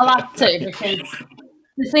 Okay. I'll have to, because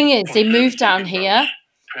the thing is, they moved down here,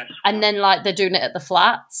 and then like they're doing it at the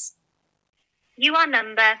flats. You are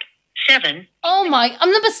number 7. Oh my...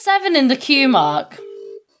 I'm number 7 in the queue, Mark.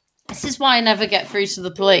 This is why I never get through to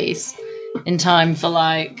the police in time for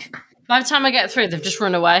like... By the time I get through, they've just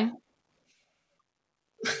run away.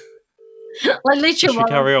 Like literally, should we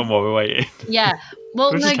carry on while we're waiting? Yeah,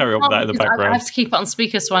 well, we'll just carry on with that in the background. I have to keep it on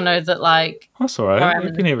speaker so I know that like. That's all right.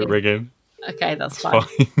 You can hear it ringing. Okay, that's fine.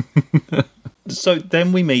 So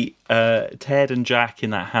then we meet Ted and Jack in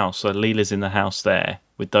that house. So Leela's in the house there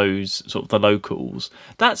with those sort of the locals.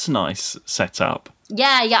 That's a nice setup.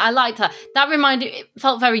 Yeah, I like that. It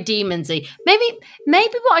felt very demonsy. Maybe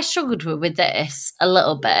what I struggled with this a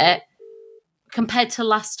little bit compared to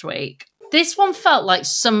last week This one felt like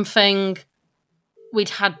something we'd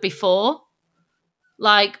had before.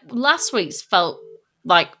 Like last week's felt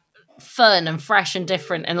like fun and fresh and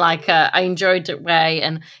different, and like I enjoyed it way.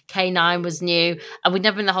 And K9 was new, and we'd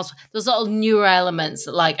never been in the hospital. There's a lot of newer elements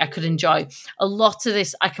that like I could enjoy. A lot of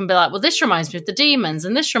this, I can be like, well, this reminds me of the demons,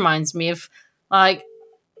 and this reminds me of like.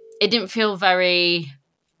 It didn't feel very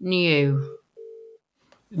new.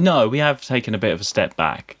 No, we have taken a bit of a step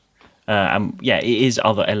back. And yeah, it is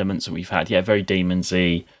other elements that we've had. Yeah, very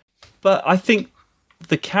demonsy. But I think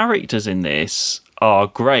the characters in this are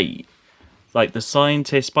great. Like the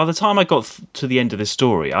scientists, by the time I got to the end of this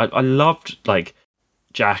story, I loved like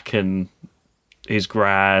Jack and his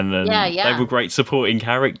gran, and they were great supporting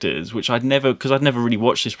characters, which because I'd never really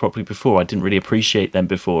watched this properly before. I didn't really appreciate them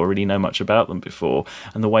before, really know much about them before,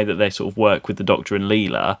 and the way that they sort of work with the Doctor and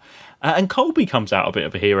Leela. And Colby comes out a bit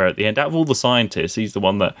of a hero at the end. Out of all the scientists, he's the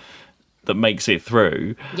one that makes it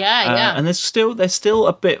through. Yeah. And there's still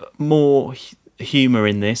a bit more humour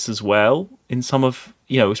in this as well, in some of,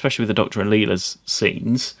 especially with the Doctor and Leela's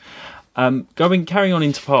scenes. Carrying on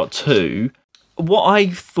into part 2, what I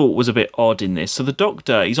thought was a bit odd in this, so the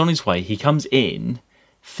Doctor, he's on his way, he comes in,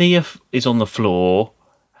 Thea is on the floor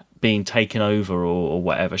being taken over or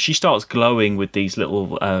whatever. She starts glowing with these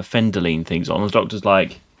little Fendoline things on. The Doctor's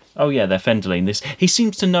like, oh yeah, they're Fendoline. He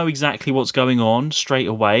seems to know exactly what's going on straight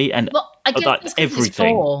away, and I guess like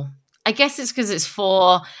everything. I guess it's because it's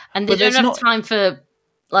 4, and they don't have time for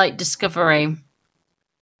like discovery.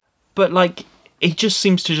 But like, it just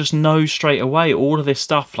seems to just know straight away all of this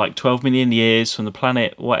stuff, like 12 million years from the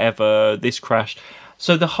planet, whatever, this crash.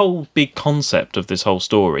 So the whole big concept of this whole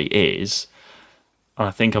story is, and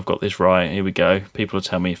I think I've got this right, here we go, people will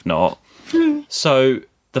tell me if not. So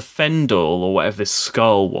the Fendel, or whatever this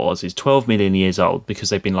skull was, is 12 million years old because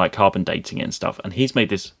they've been like carbon dating it and stuff. And he's made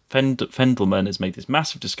this, Fendelman has made this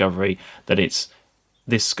massive discovery that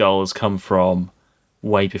this skull has come from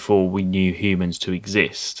way before we knew humans to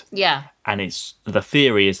exist. Yeah. And the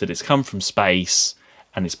theory is that it's come from space,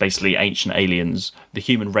 and it's basically ancient aliens. The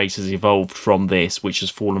human race has evolved from this, which has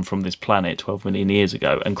fallen from this planet 12 million years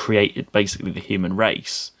ago, and created basically the human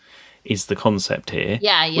race, is the concept here.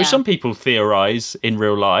 Yeah. Which some people theorise in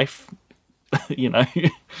real life. I'm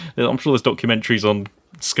sure there's documentaries on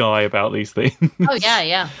Sky about these things. Oh,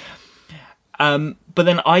 yeah. But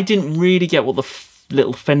then I didn't really get what the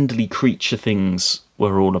little Fendely creature things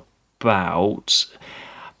were all about.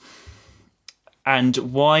 And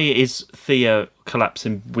why is Thea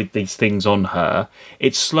collapsing with these things on her?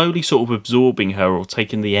 It's slowly sort of absorbing her or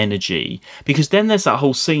taking the energy. Because then there's that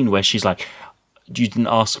whole scene where she's like, you didn't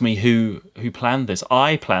ask me who planned this.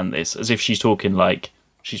 I planned this, as if she's talking like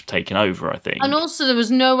she's taken over, I think. And also there was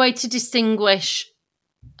no way to distinguish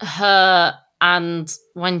her and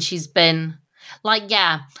when she's been... Like,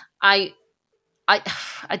 yeah, I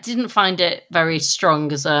didn't find it very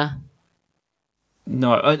strong as a...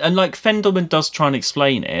 No, and like Fendelman does try and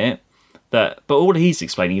explain it, but all he's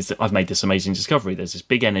explaining is that I've made this amazing discovery. There's this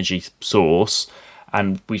big energy source,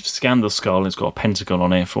 and we've scanned the skull, and it's got a pentagon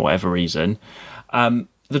on it for whatever reason. The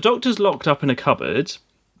Doctor's locked up in a cupboard.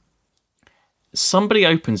 Somebody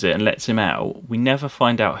opens it and lets him out. We never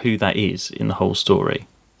find out who that is in the whole story.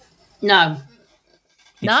 No.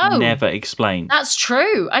 It's never explained. That's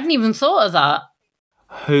true. I hadn't even thought of that.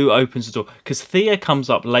 Who opens the door? Because Thea comes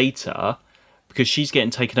up later... because she's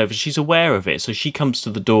getting taken over. She's aware of it. So she comes to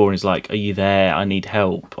the door and is like, are you there? I need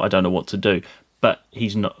help. I don't know what to do. But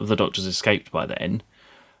he's not. The Doctor's escaped by then.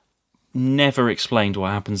 Never explained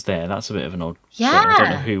what happens there. That's a bit of an odd thing. I don't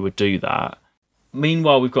know who would do that.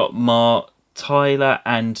 Meanwhile, we've got Tyler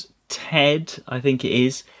and Ted, I think it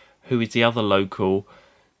is, who is the other local.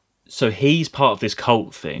 So he's part of this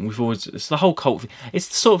cult thing. It's the whole cult thing. It's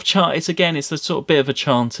the sort of it's the sort of bit of a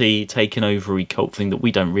chanty, taken over-y cult thing that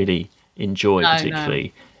we don't really enjoy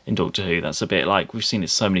particularly in Doctor Who. That's a bit like we've seen it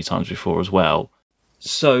so many times before as well.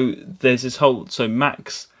 So there's this whole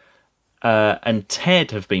Max and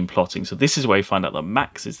Ted have been plotting. So this is where we find out that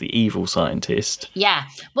Max is the evil scientist. Yeah,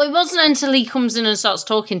 well, it wasn't until he comes in and starts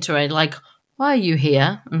talking to her, like, why are you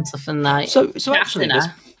here and stuff and that. So actually,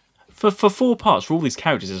 for 4 parts, for all these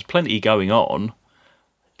characters, there's plenty going on.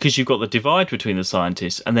 Because you've got the divide between the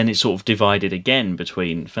scientists, and then it's sort of divided again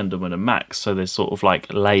between Fendelman and Max. So there's sort of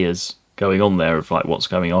like layers going on there of like what's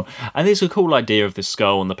going on. And there's a cool idea of the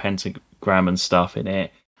skull and the pentagram and stuff in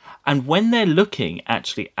it. And when they're looking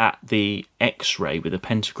actually at the X-ray with the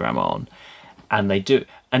pentagram on, and they do,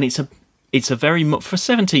 and it's a very, for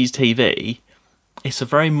 70s TV, it's a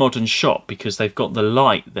very modern shot because they've got the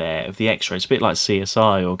light there of the X-ray. It's a bit like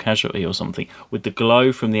CSI or Casualty or something, with the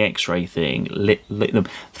glow from the X-ray thing lit them.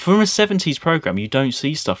 From a 70s program, you don't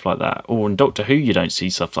see stuff like that, or in Doctor Who, you don't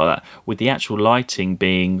see stuff like that. With the actual lighting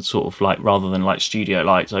being sort of like, rather than like studio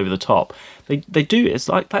lights over the top, they do. It's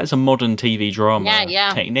like that is a modern TV drama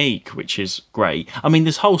technique, which is great. I mean,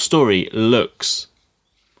 this whole story looks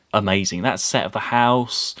amazing. That set of the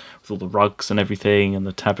house with all the rugs and everything and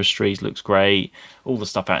the tapestries looks great. All the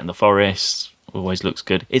stuff out in the forest always looks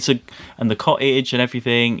good. And the cottage and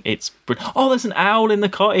everything. Oh, there's an owl in the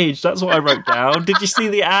cottage. That's what I wrote down. Did you see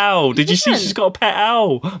the owl? Did you see she's got a pet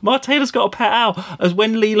owl? Mark Taylor's got a pet owl. As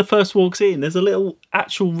when Leela first walks in, there's a little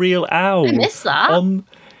actual real owl. I missed that.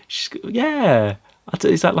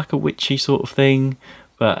 Is that like a witchy sort of thing?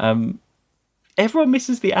 But everyone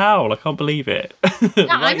misses the owl. I can't believe it. Yeah,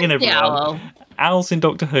 I miss the owl. Owls in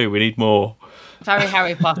Doctor Who. We need more. Very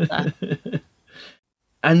Harry Potter.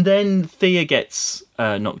 And then Thea gets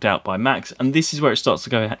knocked out by Max, and this is where it starts to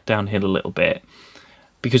go downhill a little bit,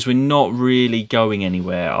 because we're not really going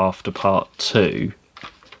anywhere after part 2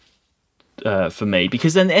 for me,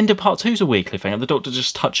 because then the end of part 2 is a weird cliffhanger. The Doctor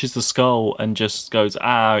just touches the skull and just goes,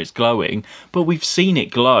 it's glowing, but we've seen it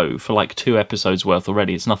glow for like 2 episodes worth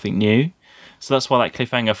already. It's nothing new. So that's why that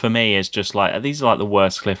cliffhanger for me is just like, these are like the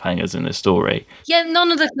worst cliffhangers in this story. Yeah,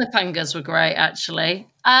 none of the cliffhangers were great, actually.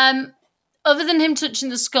 Other than him touching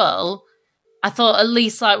the skull, I thought at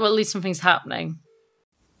least something's happening.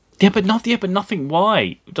 Yeah, but nothing.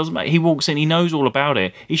 Why? It doesn't matter. He walks in, he knows all about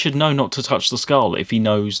it. He should know not to touch the skull if he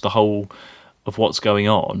knows the whole of what's going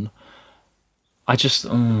on. I just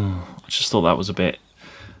thought that was a bit...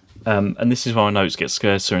 and this is why my notes get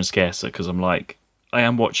scarcer and scarcer, because I'm like, I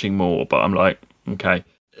am watching more, but I'm like, okay.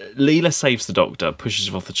 Leela saves the Doctor, pushes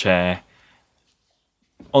him off the chair.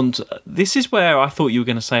 This is where I thought you were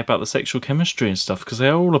going to say about the sexual chemistry and stuff, because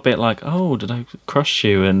they're all a bit like, oh, did I crush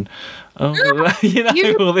you? And, all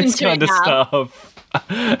this kind of stuff.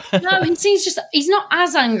 No, he's not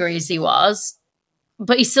as angry as he was,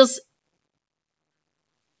 but he's still...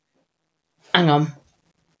 Hang on.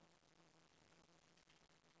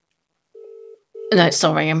 No, it's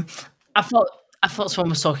still ringing. I thought someone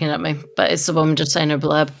was talking at me, but it's the woman just saying her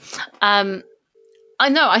blurb. I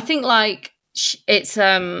know. I think like it's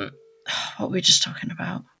what were we just talking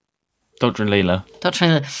about? Doctor and Leela.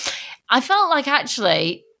 I felt like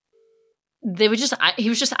actually he was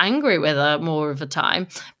just angry with her more of the time.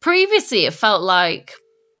 Previously, it felt like,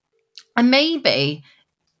 and maybe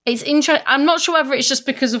it's interesting. I'm not sure whether it's just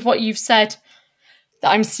because of what you've said that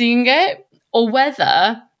I'm seeing it, or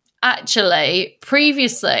whether actually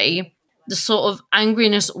previously the sort of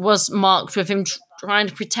angriness was marked with him trying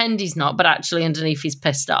to pretend he's not, but actually underneath he's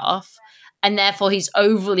pissed off. And therefore he's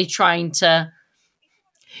overly trying to,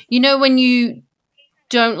 when you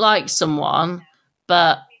don't like someone,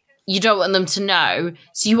 but you don't want them to know.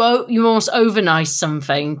 So you almost overnice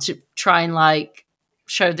something to try and like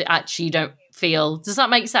show that actually you don't feel. Does that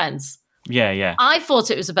make sense? Yeah. I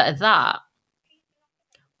thought it was a bit of that.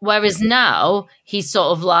 Whereas now he's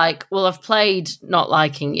sort of like, well, I've played not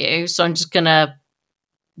liking you, so I'm just gonna.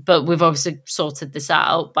 But we've obviously sorted this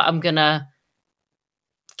out. But I'm gonna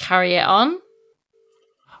carry it on.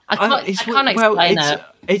 I can't explain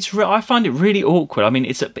it. I find it really awkward. I mean,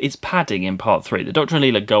 it's padding in part 3. The Doctor and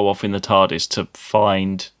Leela go off in the TARDIS to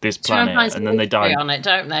find this planet, and then they die on it,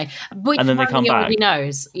 don't they? And then they come back. He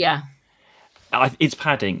knows, yeah. It's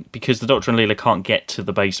padding because the Doctor and Leela can't get to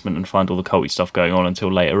the basement and find all the culty stuff going on until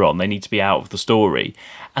later on. They need to be out of the story,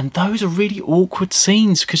 and those are really awkward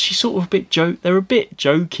scenes because she's sort of they're a bit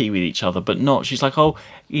jokey with each other, but not. She's like, oh,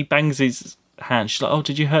 he bangs his hand. She's like, oh,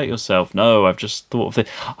 did you hurt yourself? No, I've just thought of it.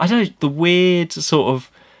 I don't know, the weird sort of.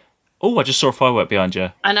 Oh, I just saw a firework behind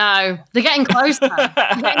you. I know. They're getting closer.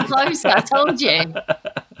 I told you.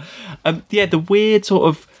 The weird sort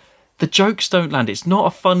of. The jokes don't land. It's not a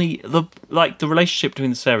funny... The relationship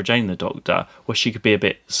between Sarah Jane and the Doctor, where she could be a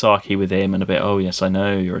bit sarky with him and a bit, oh, yes, I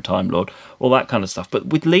know, you're a Time Lord, all that kind of stuff. But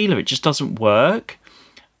with Leela, it just doesn't work.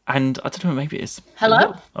 And I don't know, maybe it's...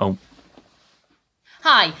 Hello? Oh.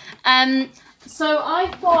 Hi. So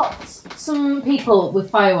I've got some people with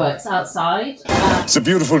fireworks outside. It's a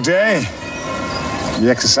beautiful day. The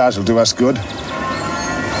exercise will do us good.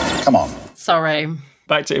 Come on. Sorry.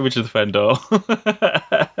 Back to Image of the Fendor.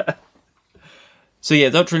 So yeah,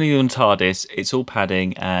 Doctor and Leela and TARDIS, it's all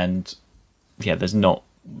padding, and yeah, there's no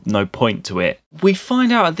point to it. We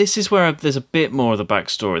find out this is where there's a bit more of the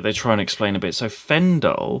backstory. They try and explain a bit. So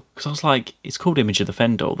Fendal, because I was like, it's called Image of the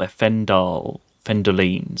Fendal. They're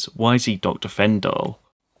Fendalines. Why is he Dr. Fendal?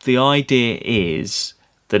 The idea is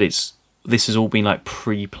that it's this has all been like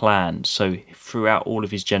pre-planned. So throughout all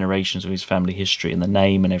of his generations of his family history, and the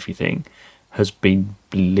name and everything has been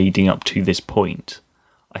leading up to this point.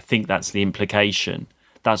 I think that's the implication.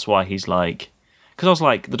 That's why he's like, because I was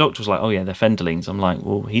like, the doctor was like, oh yeah, they're Fenderlings. I'm like,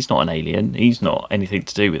 well, he's not an alien. He's not anything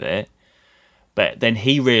to do with it. But then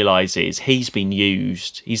he realises he's been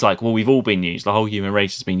used. He's like, well, we've all been used. The whole human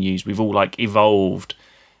race has been used. We've all like evolved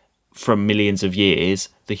from millions of years,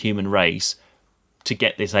 the human race, to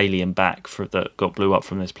get this alien back that got blew up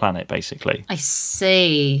from this planet, basically. I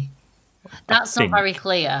see. That's not very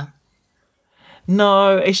clear.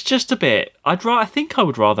 No, it's just a bit. I think I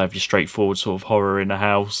would rather have your straightforward sort of horror in a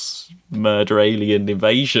house, murder, alien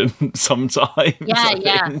invasion sometimes.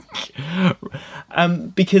 Yeah.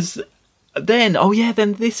 Because then,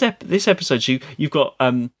 then this episode, you've got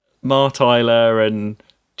Mar Tyler and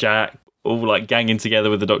Jack all like ganging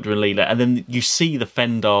together with the Doctor and Leela, and then you see the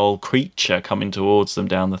Fendal creature coming towards them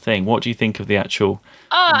down the thing. What do you think of the actual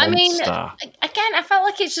monster? I mean, again, I felt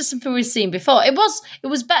like it's just something we've seen before. It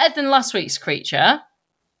was better than last week's creature.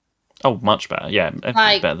 Oh, much better. Yeah,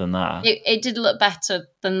 better than that. It did look better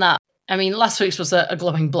than that. I mean, last week's was a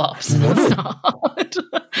glowing blob, so that's not hard.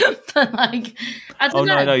 But like, I don't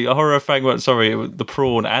know. No, Horror of Fang Rock. Sorry, the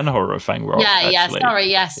prawn and Horror of Fang Rock. Yeah. Sorry,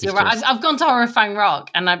 yes, you're right. I've gone to Horror of Fang Rock,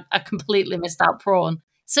 and I completely missed out prawn.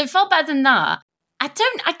 So it felt better than that. I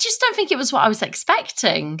just don't think it was what I was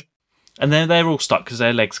expecting. And then they're all stuck because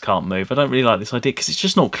their legs can't move. I don't really like this idea because it's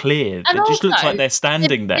just not clear. And it just looks like they're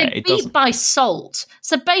standing there. They're beat by salt,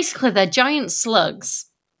 so basically they're giant slugs.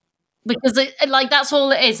 Because that's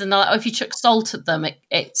all it is, and if you chuck salt at them,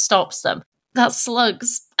 it stops them. That's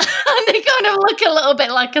slugs. And they kind of look a little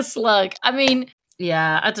bit like a slug. I mean,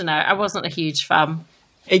 yeah, I don't know. I wasn't a huge fan.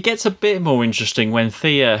 It gets a bit more interesting when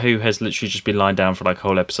Thea, who has literally just been lying down for like a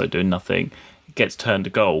whole episode doing nothing, gets turned to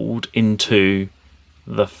gold into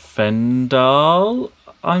the Fendal,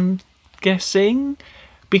 I'm guessing.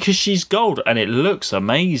 Because she's gold and it looks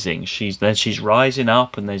amazing. She's rising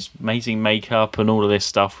up and there's amazing makeup and all of this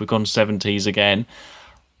stuff. We've gone 70s again.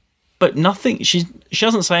 But nothing, she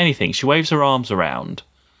doesn't say anything. She waves her arms around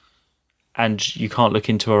and you can't look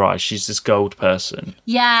into her eyes. She's this gold person.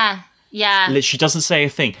 Yeah. She doesn't say a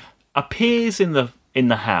thing. Appears in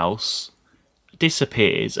the house,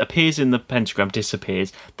 disappears, appears in the pentagram,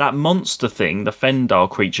 disappears. That monster thing, the Fendal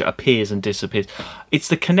creature, appears and disappears. It's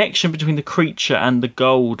the connection between the creature and the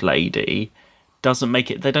gold lady doesn't make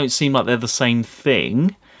it. They don't seem like they're the same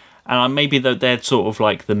thing. And maybe they're sort of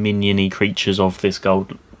like the minion-y creatures of the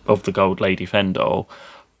gold lady Fendal,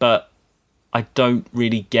 but I don't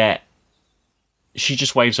really get. She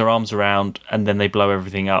just waves her arms around and then they blow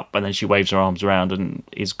everything up, and then she waves her arms around and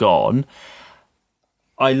is gone.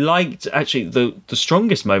 I liked, actually, the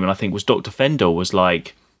strongest moment, I think, was Dr. Fendal was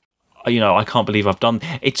like, I can't believe I've done...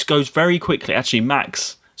 It goes very quickly. Actually,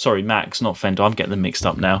 Max, not Fendal. I'm getting them mixed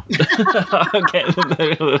up now. I'm getting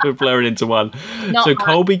them blurring into one. So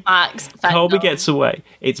Colby gets away.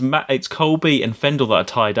 It's Colby and Fendal that are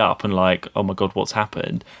tied up and like, oh my God, what's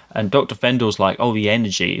happened? And Dr. Fendal's like, oh, the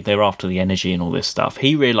energy. They're after the energy and all this stuff.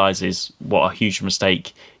 He realises what a huge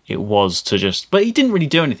mistake it was to just... But he didn't really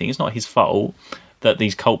do anything. It's not his fault that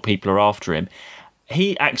these cult people are after him.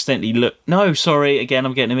 He accidentally looked... No, sorry, again,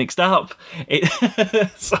 I'm getting it mixed up.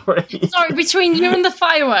 Sorry, between you and the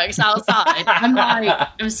fireworks outside,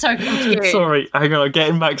 I'm so confused. Sorry, hang on, I'm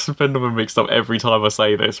getting Max and Fendelman mixed up every time I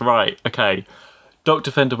say this. Right, okay.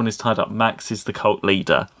 Dr. Fendelman is tied up. Max is the cult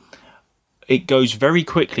leader. It goes very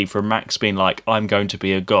quickly from Max being like, I'm going to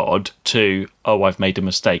be a god, to, oh, I've made a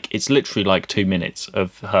mistake. It's literally like 2 minutes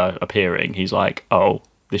of her appearing. He's like, oh,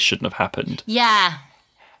 this shouldn't have happened. Yeah.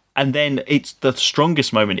 And then it's the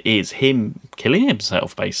strongest moment is him killing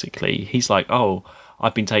himself, basically. He's like, oh,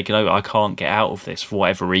 I've been taken over. I can't get out of this for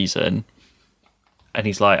whatever reason. And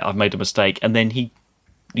he's like, I've made a mistake. And then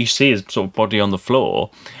you see his sort of body on the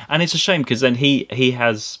floor. And it's a shame because then he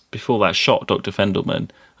has, before that, shot Dr.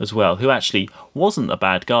 Fendelman as well, who actually wasn't a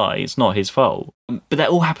bad guy. It's not his fault. But that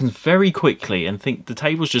all happens very quickly and think the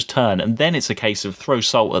tables just turn. And then it's a case of throw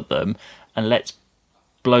salt at them and let's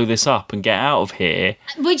blow this up and get out of here.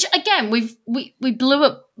 Which again, we blew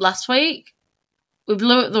up last week. We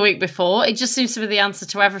blew up the week before. It just seems to be the answer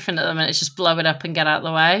to everything at the minute. It's just blow it up and get out of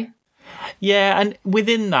the way. Yeah, and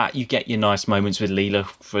within that you get your nice moments with Leela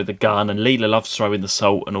for the gun, and Leela loves throwing the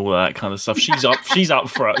salt and all that kind of stuff. She's up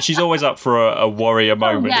for it. She's always up for a warrior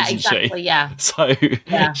moment, isn't exactly, she? Yeah. So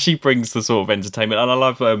she brings the sort of entertainment, and I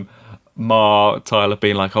love Mar Tyler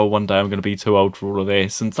being like, oh, one day I'm going to be too old for all of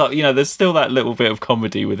this, and so there's still that little bit of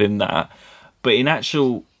comedy within that. But in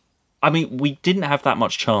actual, I mean, we didn't have that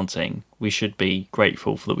much chanting. we should be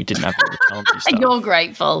grateful for that we didn't have all the Tanti stuff.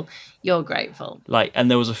 You're grateful. Like, and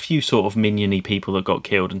there was a few sort of minion-y people that got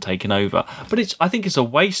killed and taken over. But I think it's a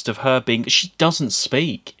waste of her being... She doesn't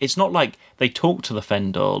speak. It's not like they talk to the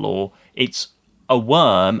Fendel, or it's a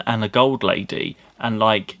worm and a gold lady, and,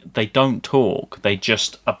 like, they don't talk. They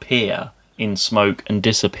just appear in smoke and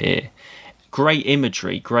disappear. Great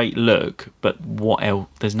imagery, great look, but what else?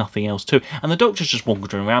 There's nothing else to it. And the Doctor's just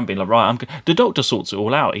wandering around being like, right, the Doctor sorts it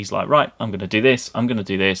all out. He's like, right, I'm going to do this, I'm going to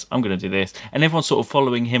do this, I'm going to do this. And everyone's sort of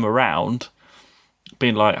following him around,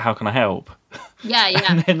 being like, how can I help? Yeah.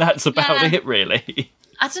 And then that's about it, really.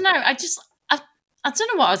 I don't know. I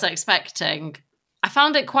don't know what I was expecting. I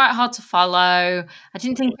found it quite hard to follow. I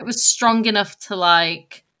didn't think it was strong enough to,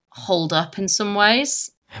 like, hold up in some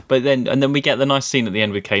ways. But then we get the nice scene at the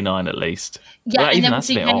end with K9 at least. Yeah, but and then we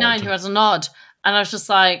see K9 who has a nod. And I was just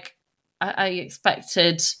like, I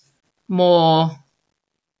expected more.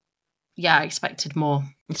 Yeah, I expected more.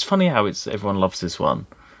 It's funny how everyone loves this one.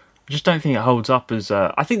 I just don't think it holds up as...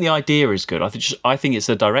 I think the idea is good. I think it's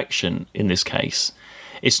the direction in this case.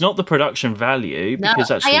 It's not the production value, because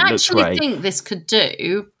actually it looks great. I actually think this could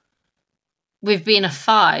do with being a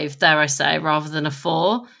 5, dare I say, rather than a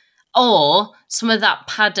 4. Or some of that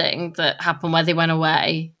padding that happened where they went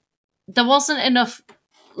away. There wasn't enough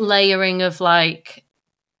layering of, like,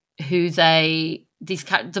 the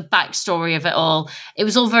backstory of it all. It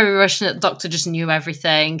was all very Russian that the Doctor just knew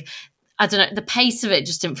everything. I don't know, the pace of it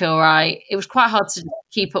just didn't feel right. It was quite hard to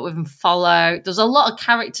keep up with and follow. There's a lot of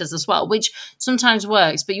characters as well, which sometimes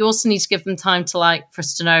works, but you also need to give them time to, like, for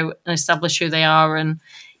us to know and establish who they are. And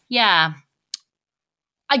yeah,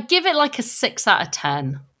 I give it like a 6 out of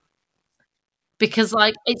 10. Because,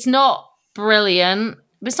 like, it's not brilliant,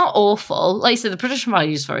 but it's not awful. Like you said, the production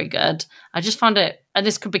value is very good. I just found it, and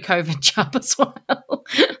this could be COVID jab as well.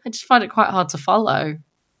 I just find it quite hard to follow.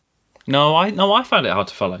 No, I found it hard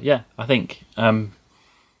to follow. Yeah, I think I'm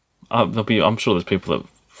sure there's people that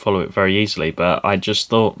follow it very easily, but I just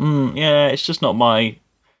thought, it's just not my.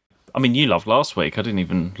 I mean, you loved last week. I didn't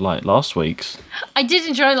even like last week's. I did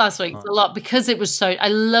enjoy last week's a lot because it was so... I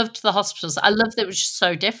loved the hospitals. I loved that it was just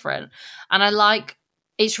so different. And I like...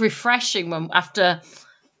 It's refreshing when after,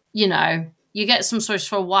 you get some stories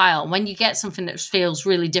for a while. When you get something that feels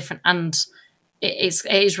really different, and it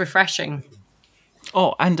is refreshing.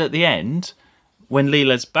 Oh, and at the end, when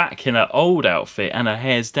Leela's back in her old outfit and her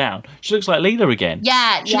hair's down, she looks like Leela again.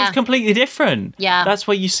 Yeah, she looks completely different. Yeah, that's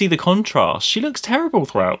where you see the contrast. She looks terrible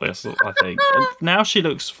throughout this, I think. And now she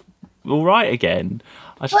looks all right again.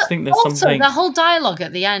 I just think there's also, something. The whole dialogue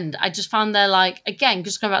at the end, I just found there, like, again,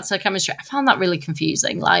 just going back to her chemistry, I found that really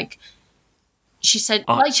confusing. Like, she said,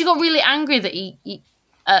 she got really angry that he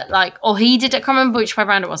or he did it. I can't remember which way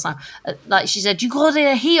around it was now. Like, she said, you called it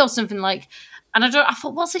a he or something, like. And I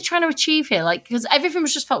thought, what's it trying to achieve here? Like, because everything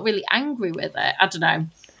was just felt really angry with it. I don't know.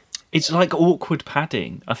 It's like awkward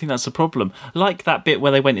padding. I think that's the problem. Like that bit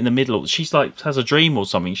where they went in the middle. She's like, has a dream or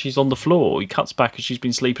something. She's on the floor. He cuts back and she's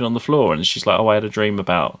been sleeping on the floor. And she's like, I had a dream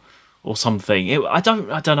about, or something. I don't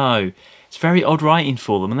know. It's very odd writing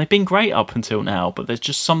for them. And they've been great up until now. But there's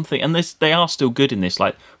just something. And they are still good in this,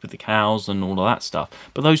 like with the cows and all of that stuff.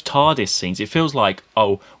 But those TARDIS scenes, it feels like,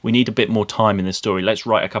 we need a bit more time in this story. Let's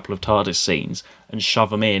write a couple of TARDIS scenes and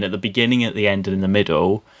shove them in at the beginning, at the end, and in the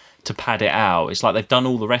middle to pad it out. It's like they've done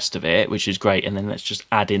all the rest of it, which is great. And then let's just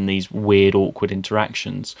add in these weird, awkward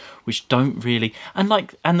interactions, which don't really... And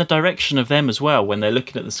the direction of them as well, when they're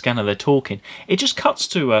looking at the scanner, they're talking. It just cuts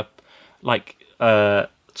to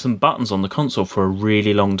some buttons on the console for a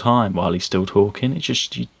really long time while he's still talking. It's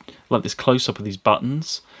just like this close-up of these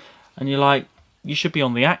buttons, and you're like, you should be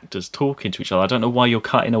on the actors talking to each other. I don't know why you're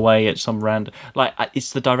cutting away at some random... Like,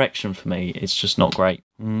 it's the direction for me. It's just not great.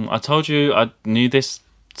 I told you, I knew this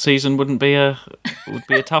season would be a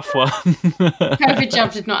tough one. COVID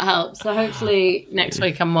jab did not help, so hopefully next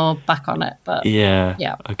week I'm more back on it. But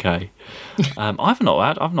yeah. Okay. I've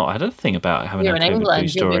not had anything about having You're a in COVID England.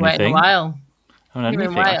 booster You'll be or waiting anything. a while.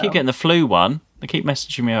 I keep getting the flu one. They keep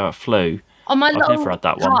messaging me about flu. On my I've little never had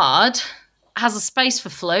that one. card has a space for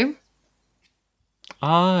flu.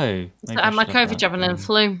 Oh. So I had my COVID jab and then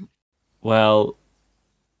flu. Well,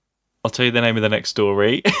 I'll tell you the name of the next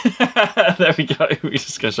story. There we go. We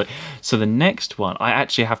just go straight. So the next one, I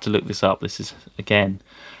actually have to look this up. This is, again...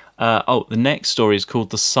 the next story is called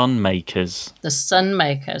The Sunmakers. The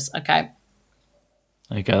Sunmakers, okay.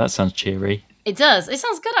 There you go, that sounds cheery. It does. It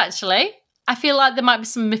sounds good, actually. I feel like there might be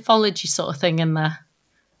some mythology sort of thing in there.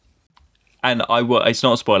 And it's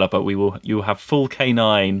not a spoiler, but you'll have full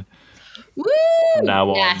K9 Woo! from now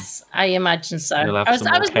on. Yes, I imagine so. You'll have I was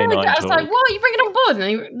some more like, K9 what are you bringing on board?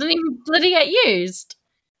 And it didn't even bloody get used.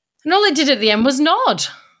 And all it did at the end was nod.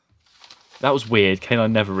 That was weird.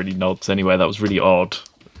 K9 never really nods anyway. That was really odd.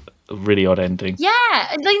 A really odd ending.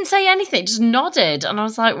 Yeah, it didn't say anything, just nodded. And I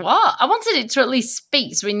was like, what? I wanted it to at least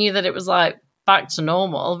speak so we knew that it was like back to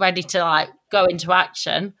normal, ready to like go into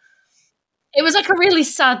action. It was like a really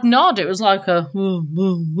sad nod. It was like a,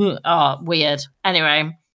 oh, weird.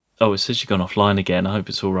 Anyway. Oh, it says you've gone offline again. I hope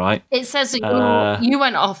it's all right. It says that you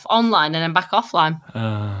went off online and then back offline.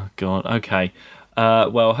 Oh, God. Okay.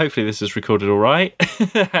 Well, hopefully this is recorded all right.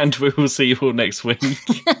 And we will see you all next week.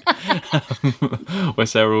 Where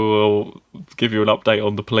Sarah will give you an update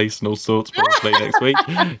on the police and all sorts probably next week,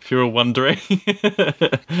 if you're all wondering.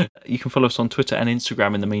 You can follow us on Twitter and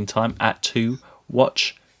Instagram in the meantime at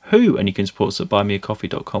 2WatchWho. And you can support us at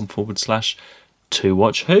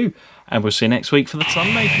buymeacoffee.com/2WatchWho. And we'll see you next week for the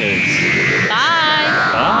Sunmakers. Bye.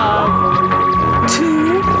 Bye.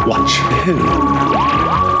 2 Watch Who.